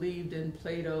who believed in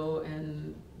Plato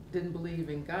and didn't believe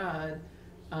in God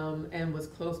and was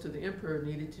close to the emperor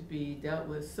needed to be dealt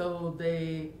with. So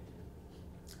they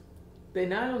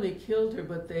not only killed her,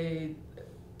 but they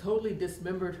totally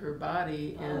dismembered her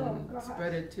body and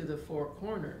spread it to the four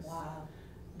corners. Wow.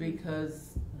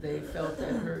 Because they felt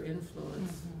that her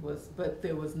influence was, but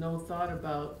there was no thought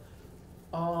about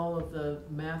all of the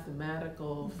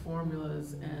mathematical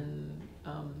formulas and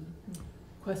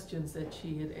questions that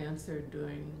she had answered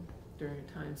during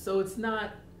time. So it's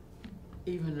not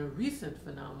even a recent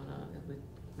phenomenon.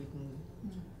 We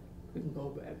can go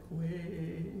back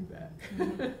way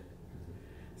back.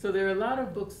 So there are a lot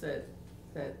of books that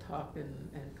talk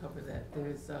and cover that.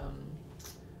 There's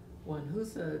one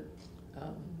who's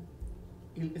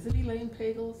is it Elaine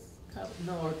Pagels?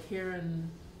 No, or Karen.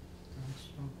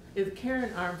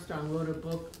 Karen Armstrong wrote a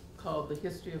book called The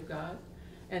History of God,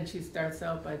 and she starts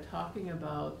out by talking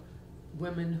about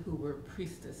women who were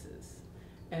priestesses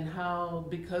and how,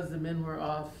 because the men were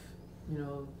off,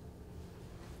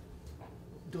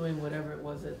 doing whatever it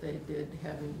was that they did,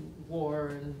 having war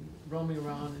and roaming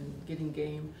around and getting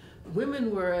game,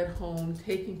 women were at home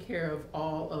taking care of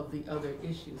all of the other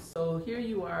issues. So here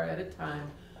you are at a time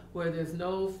where there's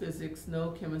no physics,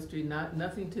 no chemistry,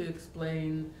 nothing to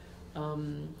explain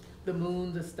the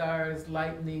moon, the stars,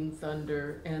 lightning,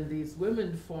 thunder, and these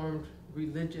women formed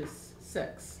religious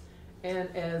sects.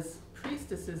 And as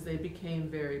priestesses, they became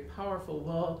very powerful.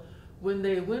 Well, when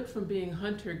they went from being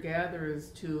hunter-gatherers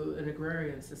to an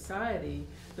agrarian society,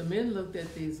 the men looked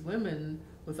at these women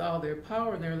with all their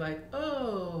power and they're like,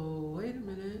 oh, wait a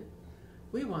minute,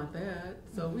 we want that,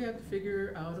 so we have to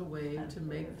figure out a way to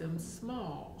make them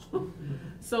small.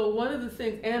 So one of the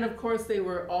things, and of course they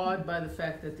were awed by the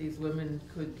fact that these women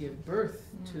could give birth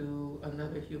to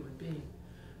another human being.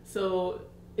 So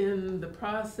in the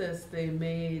process, they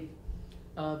made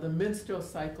the menstrual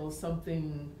cycle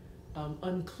something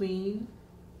unclean,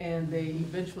 and they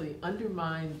eventually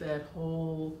undermined that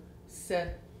whole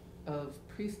set of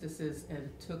priestesses and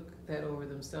took that over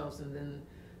themselves, and then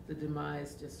the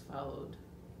demise just followed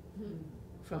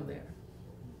from there.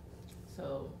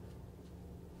 So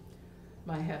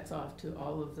my hat's off to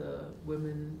all of the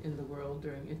women in the world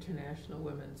during International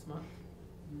Women's Month.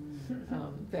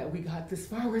 That we got this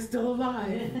far, we're still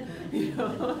alive,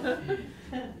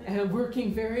 and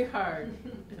working very hard.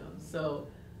 So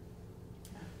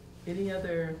any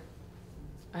other,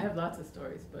 I have lots of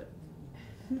stories, but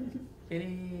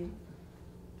any?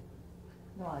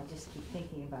 No, I just keep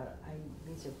thinking about,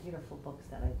 these are beautiful books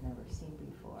that I've never seen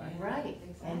before. Right,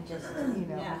 And just,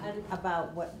 Yeah, how did-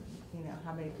 about what,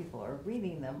 how many people are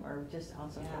reading them, or just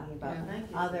also Yeah. thinking about Yeah, thank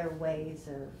you. other ways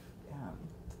of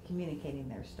communicating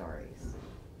their stories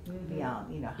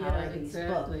beyond, how Yeah, are these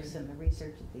exactly. books and the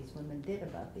research that these women did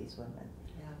about these women,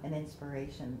 Yeah. an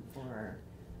inspiration for,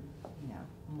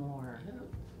 more,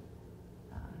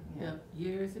 Yeah,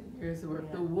 years and years of work.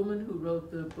 Yeah. The woman who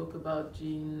wrote the book about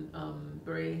Jean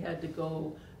Bray had to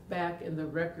go back in the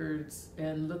records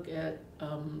and look at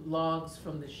logs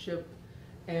from the ship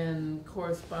and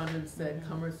correspondence that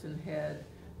Cumberson had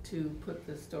to put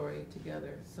the story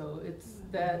together. So it's,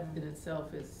 that in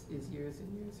itself is years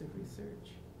and years of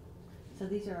research. So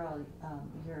these are all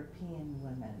European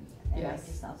women, and I Yes.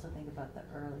 just also think about the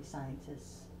early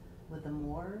scientists with the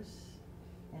Moors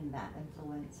and that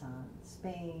influence on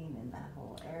Spain and that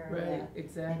whole area. Right,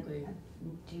 exactly. And,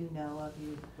 do you know, have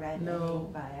you read No.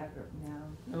 any biography?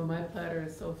 No? Oh, my platter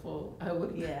is so full. I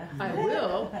would, Yeah. I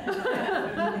will.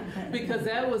 Because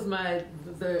that was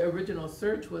the original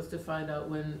search was to find out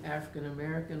when African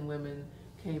American women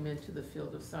came into the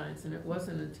field of science, and it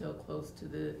wasn't until close to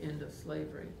the end of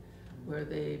slavery where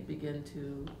they begin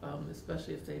to,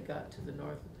 especially if they got to the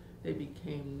north, they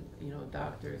became,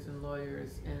 doctors and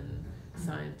lawyers and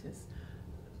scientists.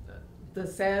 The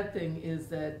sad thing is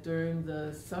that during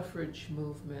the suffrage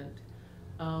movement,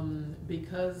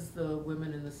 because the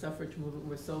women in the suffrage movement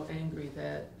were so angry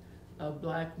that a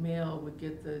black male would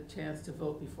get the chance to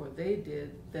vote before they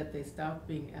did, that they stopped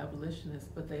being abolitionists,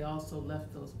 but they also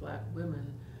left those black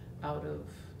women out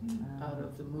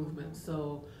of the movement.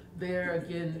 So they're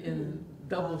again in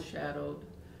double shadowed,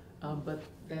 but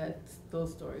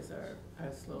those stories are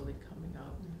slowly coming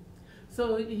out.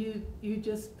 So you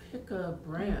just pick a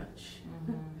branch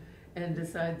and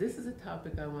decide, this is a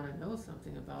topic I want to know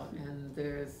something about, and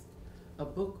there's a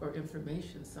book or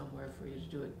information somewhere for you to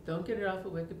do it. Don't get it off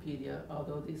of Wikipedia,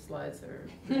 although these slides are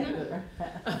pretty good.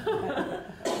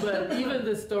 But even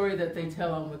the story that they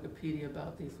tell on Wikipedia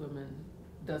about these women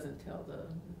doesn't tell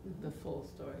the full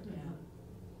story. Yeah.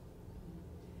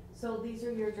 So these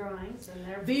are your drawings, and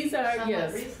they're These are, somewhat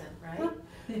yes. recent,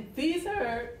 right? These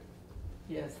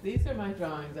are my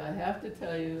drawings. I have to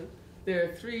tell you, there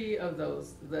are 3 of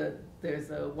those. There's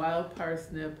a wild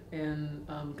parsnip and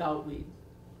goutweed.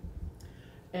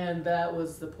 And that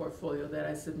was the portfolio that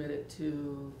I submitted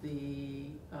to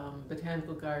the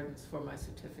Botanical Gardens for my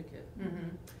certificate. Mm-hmm.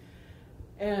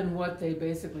 And what they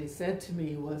basically said to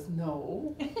me was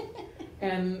no.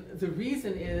 And the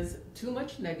reason is too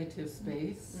much negative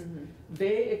space. Mm-hmm.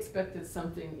 They expected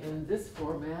something in this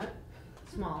format.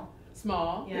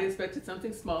 Small, Yeah. they expected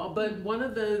something small, but one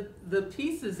of the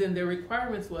pieces in their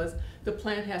requirements was the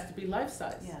plant has to be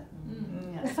life-size. Yeah.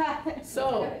 Yes.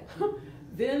 So,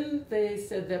 then they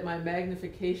said that my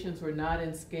magnifications were not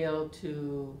in scale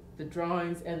to the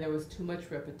drawings and there was too much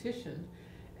repetition.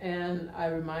 And I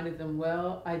reminded them,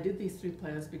 well, I did these 3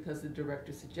 plants because the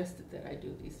director suggested that I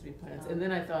do these 3 plants. And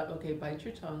then I thought, okay, bite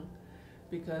your tongue,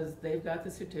 because they've got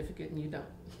the certificate and you don't.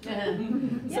 Yeah,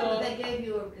 So- but they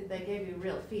gave you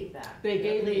real feedback. They At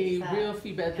gave me least that. real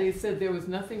feedback. Yeah. They said there was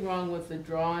nothing wrong with the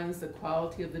drawings, the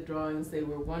quality of the drawings, they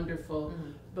were wonderful.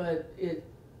 Mhm. But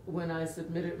when I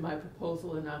submitted my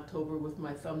proposal in October with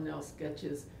my thumbnail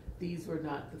sketches, these were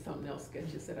not the thumbnail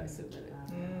sketches that I submitted.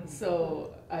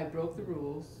 So I broke the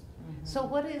rules. So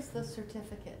what is the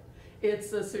certificate?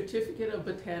 It's a certificate of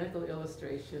botanical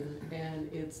illustration, and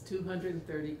it's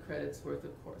 230 credits worth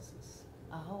of courses.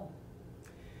 Oh.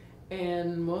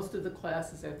 And most of the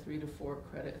classes are 3 to 4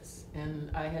 credits. And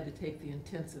I had to take the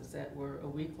intensives that were a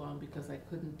week long because I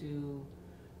couldn't do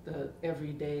the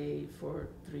every day for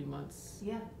 3 months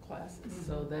Yeah. classes.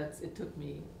 So it took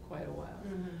me quite a while.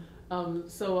 Mm-hmm.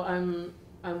 So I'm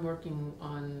working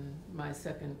on my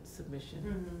second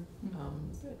submission.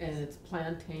 Mm-hmm. And it's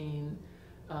plantain,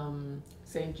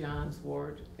 St. John's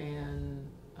wort, and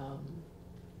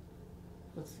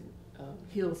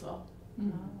Healsall.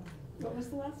 What was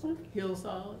the last one?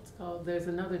 Healsall, it's called. There's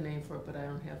another name for it, but I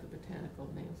don't have the botanical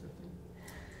names with me.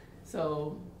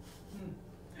 So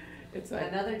it's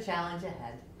like Another challenge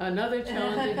ahead. another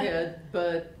challenge ahead,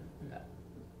 but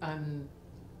I'm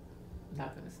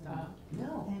not going to stop.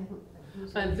 No. And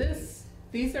who's And these?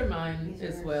 these are mine These are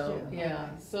as yours well. too, Yeah.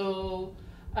 okay. So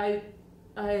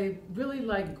I really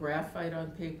like graphite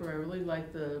on paper. I really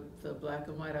like the black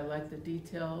and white. I like the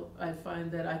detail. I find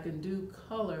that I can do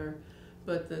color,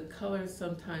 but the color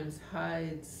sometimes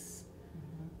hides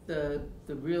the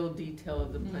real detail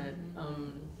of the plant.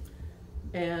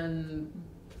 And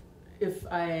if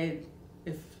I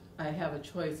have a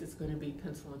choice, it's going to be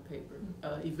pencil and paper.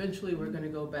 Eventually, we're going to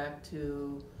go back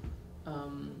to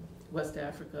West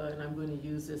Africa, and I'm going to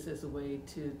use this as a way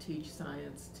to teach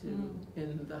science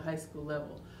in the high school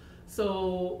level.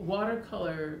 So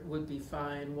watercolor would be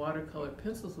fine, watercolor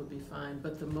pencils would be fine,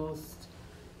 but the most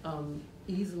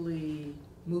easily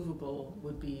movable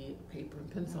would be paper and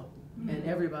pencil, and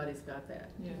everybody's got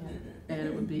that, and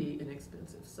it would be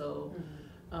inexpensive. So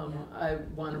I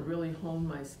want to really hone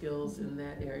my skills in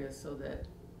that area so that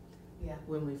Yeah.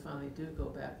 when we finally do go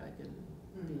back, I can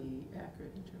be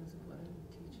accurate in terms of what I'm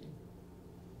teaching.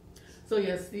 So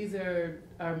yes, these are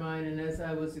mine, and as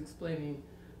I was explaining,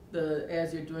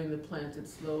 as you're doing the plant,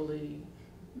 it's slowly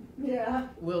Yeah.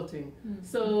 wilting.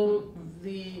 So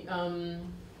the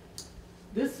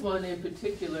this one in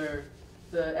particular,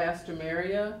 the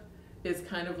Astromeria, is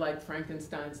kind of like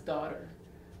Frankenstein's daughter,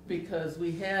 because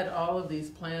we had all of these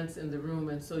plants in the room,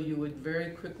 and so you would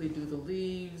very quickly do the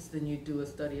leaves, then you'd do a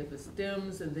study of the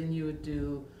stems, and then you would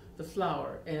do the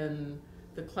flower. And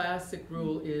the classic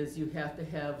rule is you have to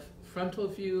have frontal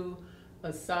view,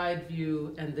 a side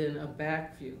view, and then a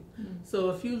back view.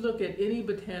 So if you look at any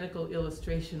botanical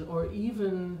illustration or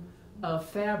even a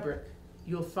fabric,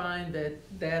 you'll find that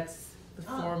that's the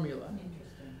formula.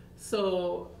 Interesting.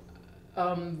 So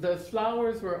the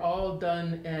flowers were all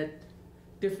done at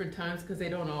different times because they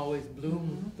don't always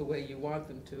bloom the way you want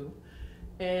them to.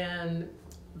 And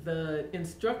the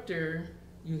instructor,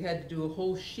 you had to do a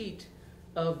whole sheet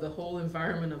of the whole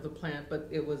environment of the plant, but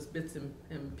it was bits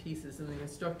and pieces, and the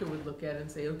instructor would look at it and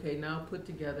say, okay, now put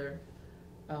together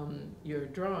your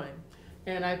drawing.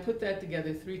 And I put that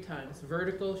together 3 times.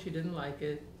 Vertical, she didn't like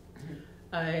it.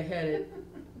 I had it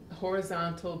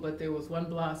horizontal, but there was one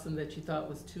blossom that she thought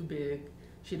was too big.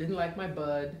 She didn't like my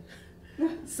bud.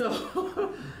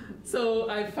 So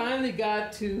I finally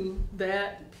got to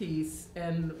that piece,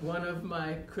 and one of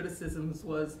my criticisms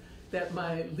was that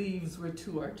my leaves were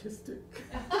too artistic.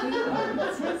 And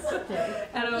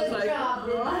I was Good like, job,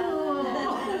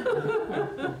 oh.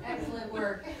 Excellent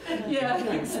work. Yeah,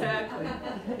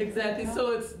 exactly.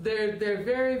 So they're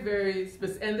very, very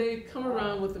specific, and they come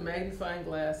around with a magnifying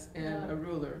glass and a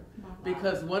ruler,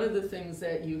 because one of the things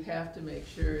that you have to make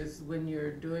sure is when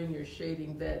you're doing your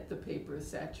shading that the paper is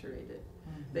saturated.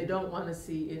 They don't want to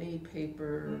see any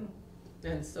paper,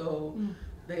 and so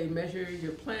they measure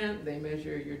your plant, they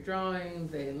measure your drawing,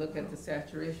 they look at the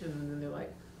saturation, and then they're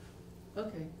like,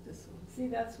 okay, this one. See,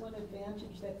 that's one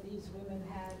advantage that these women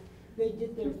had. They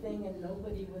did their thing and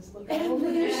nobody was looking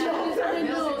over their shoulder. I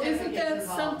know, No isn't that certificates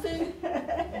involved. something?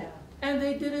 And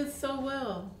they did it so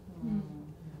well.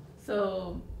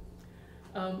 So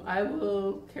I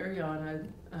will carry on.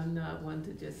 I'm not one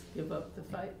to just give up the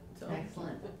fight. So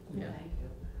Excellent. yeah. Thank you.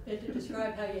 And to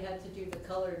describe how you had to do the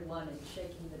colored one and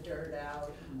shaking the dirt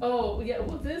out. Oh yeah.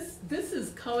 Well, this is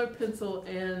color pencil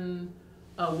and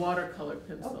a watercolor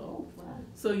pencil. Oh, wow.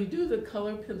 So you do the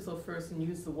color pencil first and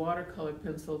use the watercolor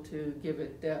pencil to give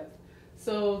it depth.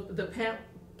 So the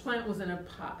plant was in a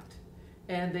pot,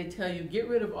 and they tell you get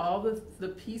rid of all the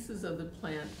pieces of the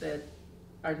plant that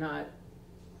are not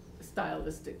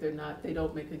stylistic. They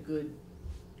don't make a good,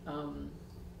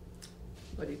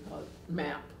 what do you call it,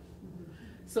 map.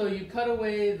 So you cut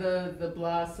away the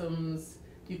blossoms,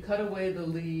 you cut away the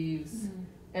leaves,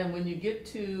 and when you get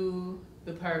to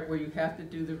the part where you have to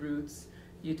do the roots,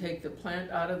 you take the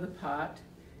plant out of the pot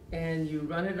and you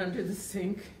run it under the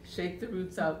sink, shake the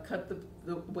roots out, cut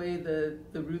the way the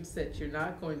roots that you're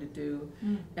not going to do,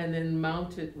 and then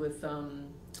mount it with,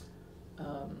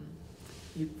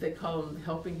 they call them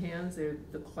helping hands, they're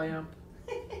the clamp.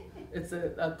 It's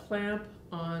a clamp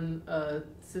on a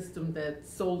system that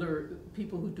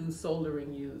people who do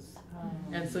soldering use.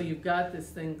 And so you've got this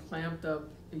thing clamped up,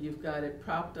 you've got it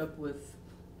propped up with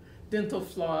dental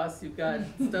floss, you've got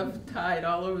stuff tied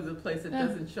all over the place that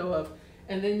doesn't show up,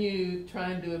 and then you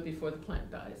try and do it before the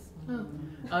plant dies.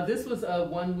 This was a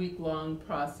 1 week long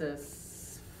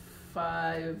process,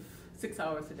 6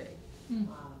 hours a day.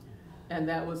 Wow. And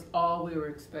that was all we were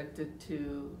expected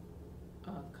to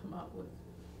come up with,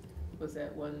 was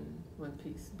that one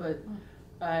piece. But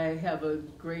I have a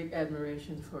great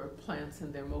admiration for plants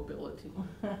and their mobility,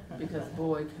 because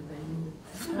boy, can they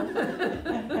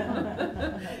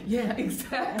move. Yeah,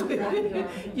 exactly.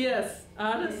 Yes,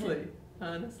 honestly.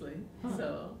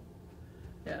 So,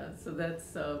 yeah, so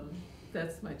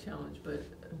that's my challenge, but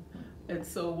it's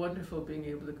so wonderful being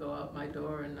able to go out my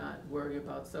door and not worry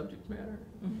about subject matter.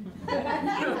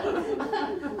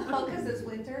 Oh, 'cause it's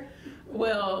winter?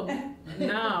 Well,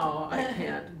 now I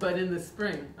can't, but in the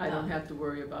spring, I don't have to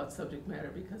worry about subject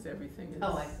matter because everything is.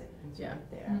 Oh, I see. It's Yeah.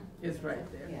 right there. Is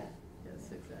right there. Yeah.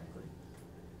 Yes, exactly.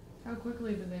 How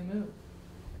quickly do they move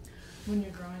when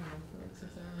you're drawing them for like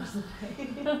 6 hours a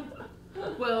day?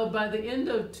 Well, by the end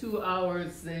of 2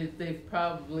 hours, they've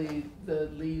probably, the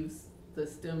leaves, the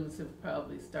stems have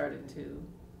probably started to,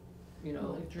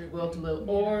 Like drooping. wilt a little,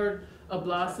 or a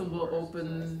blossom will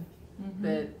open Mhm.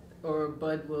 that, or a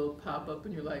bud will pop up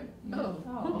and you're like, oh,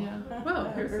 Oh. Yeah. well,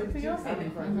 here's something else.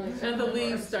 Mhm. And the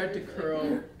leaves start to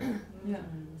curl. Yeah.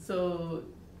 So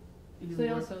you So they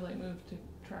work- also like move to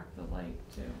track the light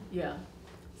too. Yeah,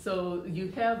 so you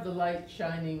have the light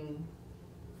shining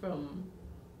from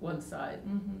one side,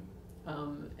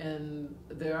 Mm-hmm. and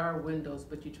there are windows,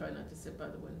 but you try not to sit by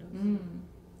the windows. Mm.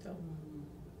 So,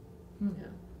 Mm. yeah.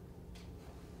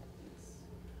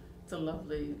 It's a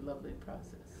lovely, lovely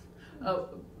process. Oh,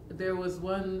 there was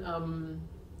one,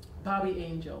 Bobby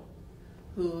Angel,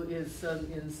 who is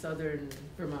in southern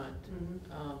Vermont.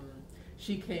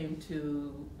 She came to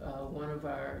one of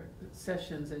our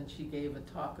sessions and she gave a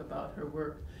talk about her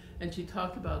work. And she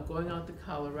talked about going out to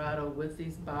Colorado with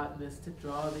these botanists to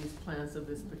draw these plants of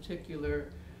this particular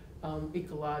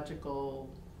ecological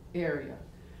area.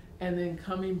 And then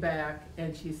coming back,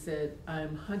 and she said,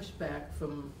 I'm hunchback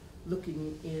from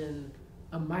looking in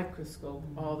a microscope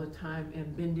all the time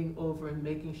and bending over and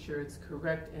making sure it's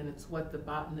correct and it's what the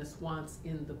botanist wants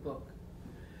in the book.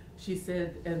 She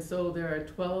said, and so there are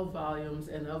 12 volumes,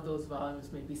 and of those volumes,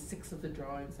 maybe 6 of the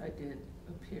drawings I did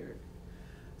appeared.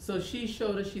 So she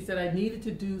showed us, she said, I needed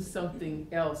to do something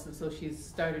else, and so she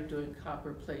started doing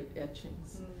copper plate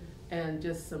etchings. And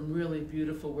just some really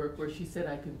beautiful work where she said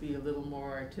I could be a little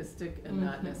more artistic and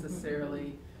not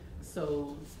necessarily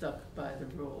so stuck by the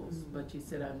rules. But she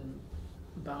said I'm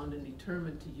bound and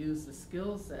determined to use the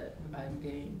skills that I've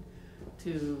gained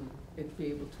to be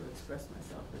able to express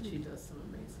myself. But she does some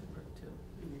amazing work too.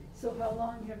 So how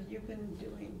long have you been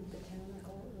doing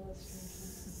botanical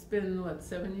illustration? It's been, what,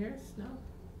 7 years now?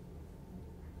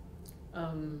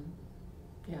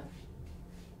 Yeah.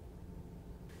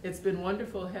 It's been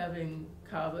wonderful having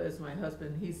Kava as my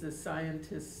husband. He's a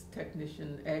scientist,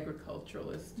 technician,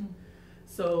 agriculturalist. Mm.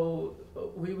 So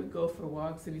we would go for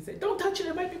walks and he'd say, don't touch it,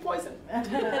 it might be poison.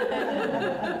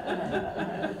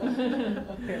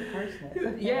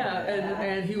 Yeah,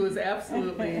 and he was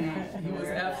absolutely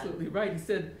right. He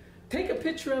said, take a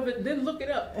picture of it and then look it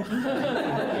up.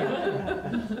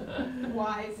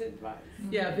 Wise advice.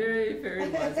 Yeah, very, very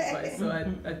wise advice. So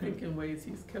I think in ways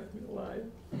he's kept me alive.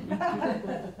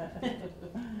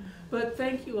 But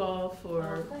thank you all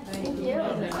for Thank you.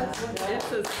 coming. That's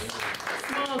It's a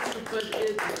small group, but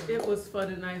it was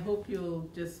fun, and I hope you'll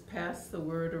just pass the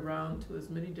word around to as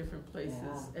many different places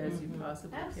Yeah. as you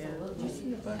possibly can. Absolutely.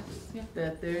 Yeah.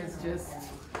 That there's just,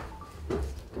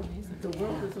 the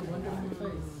world is a wonderful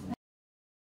place.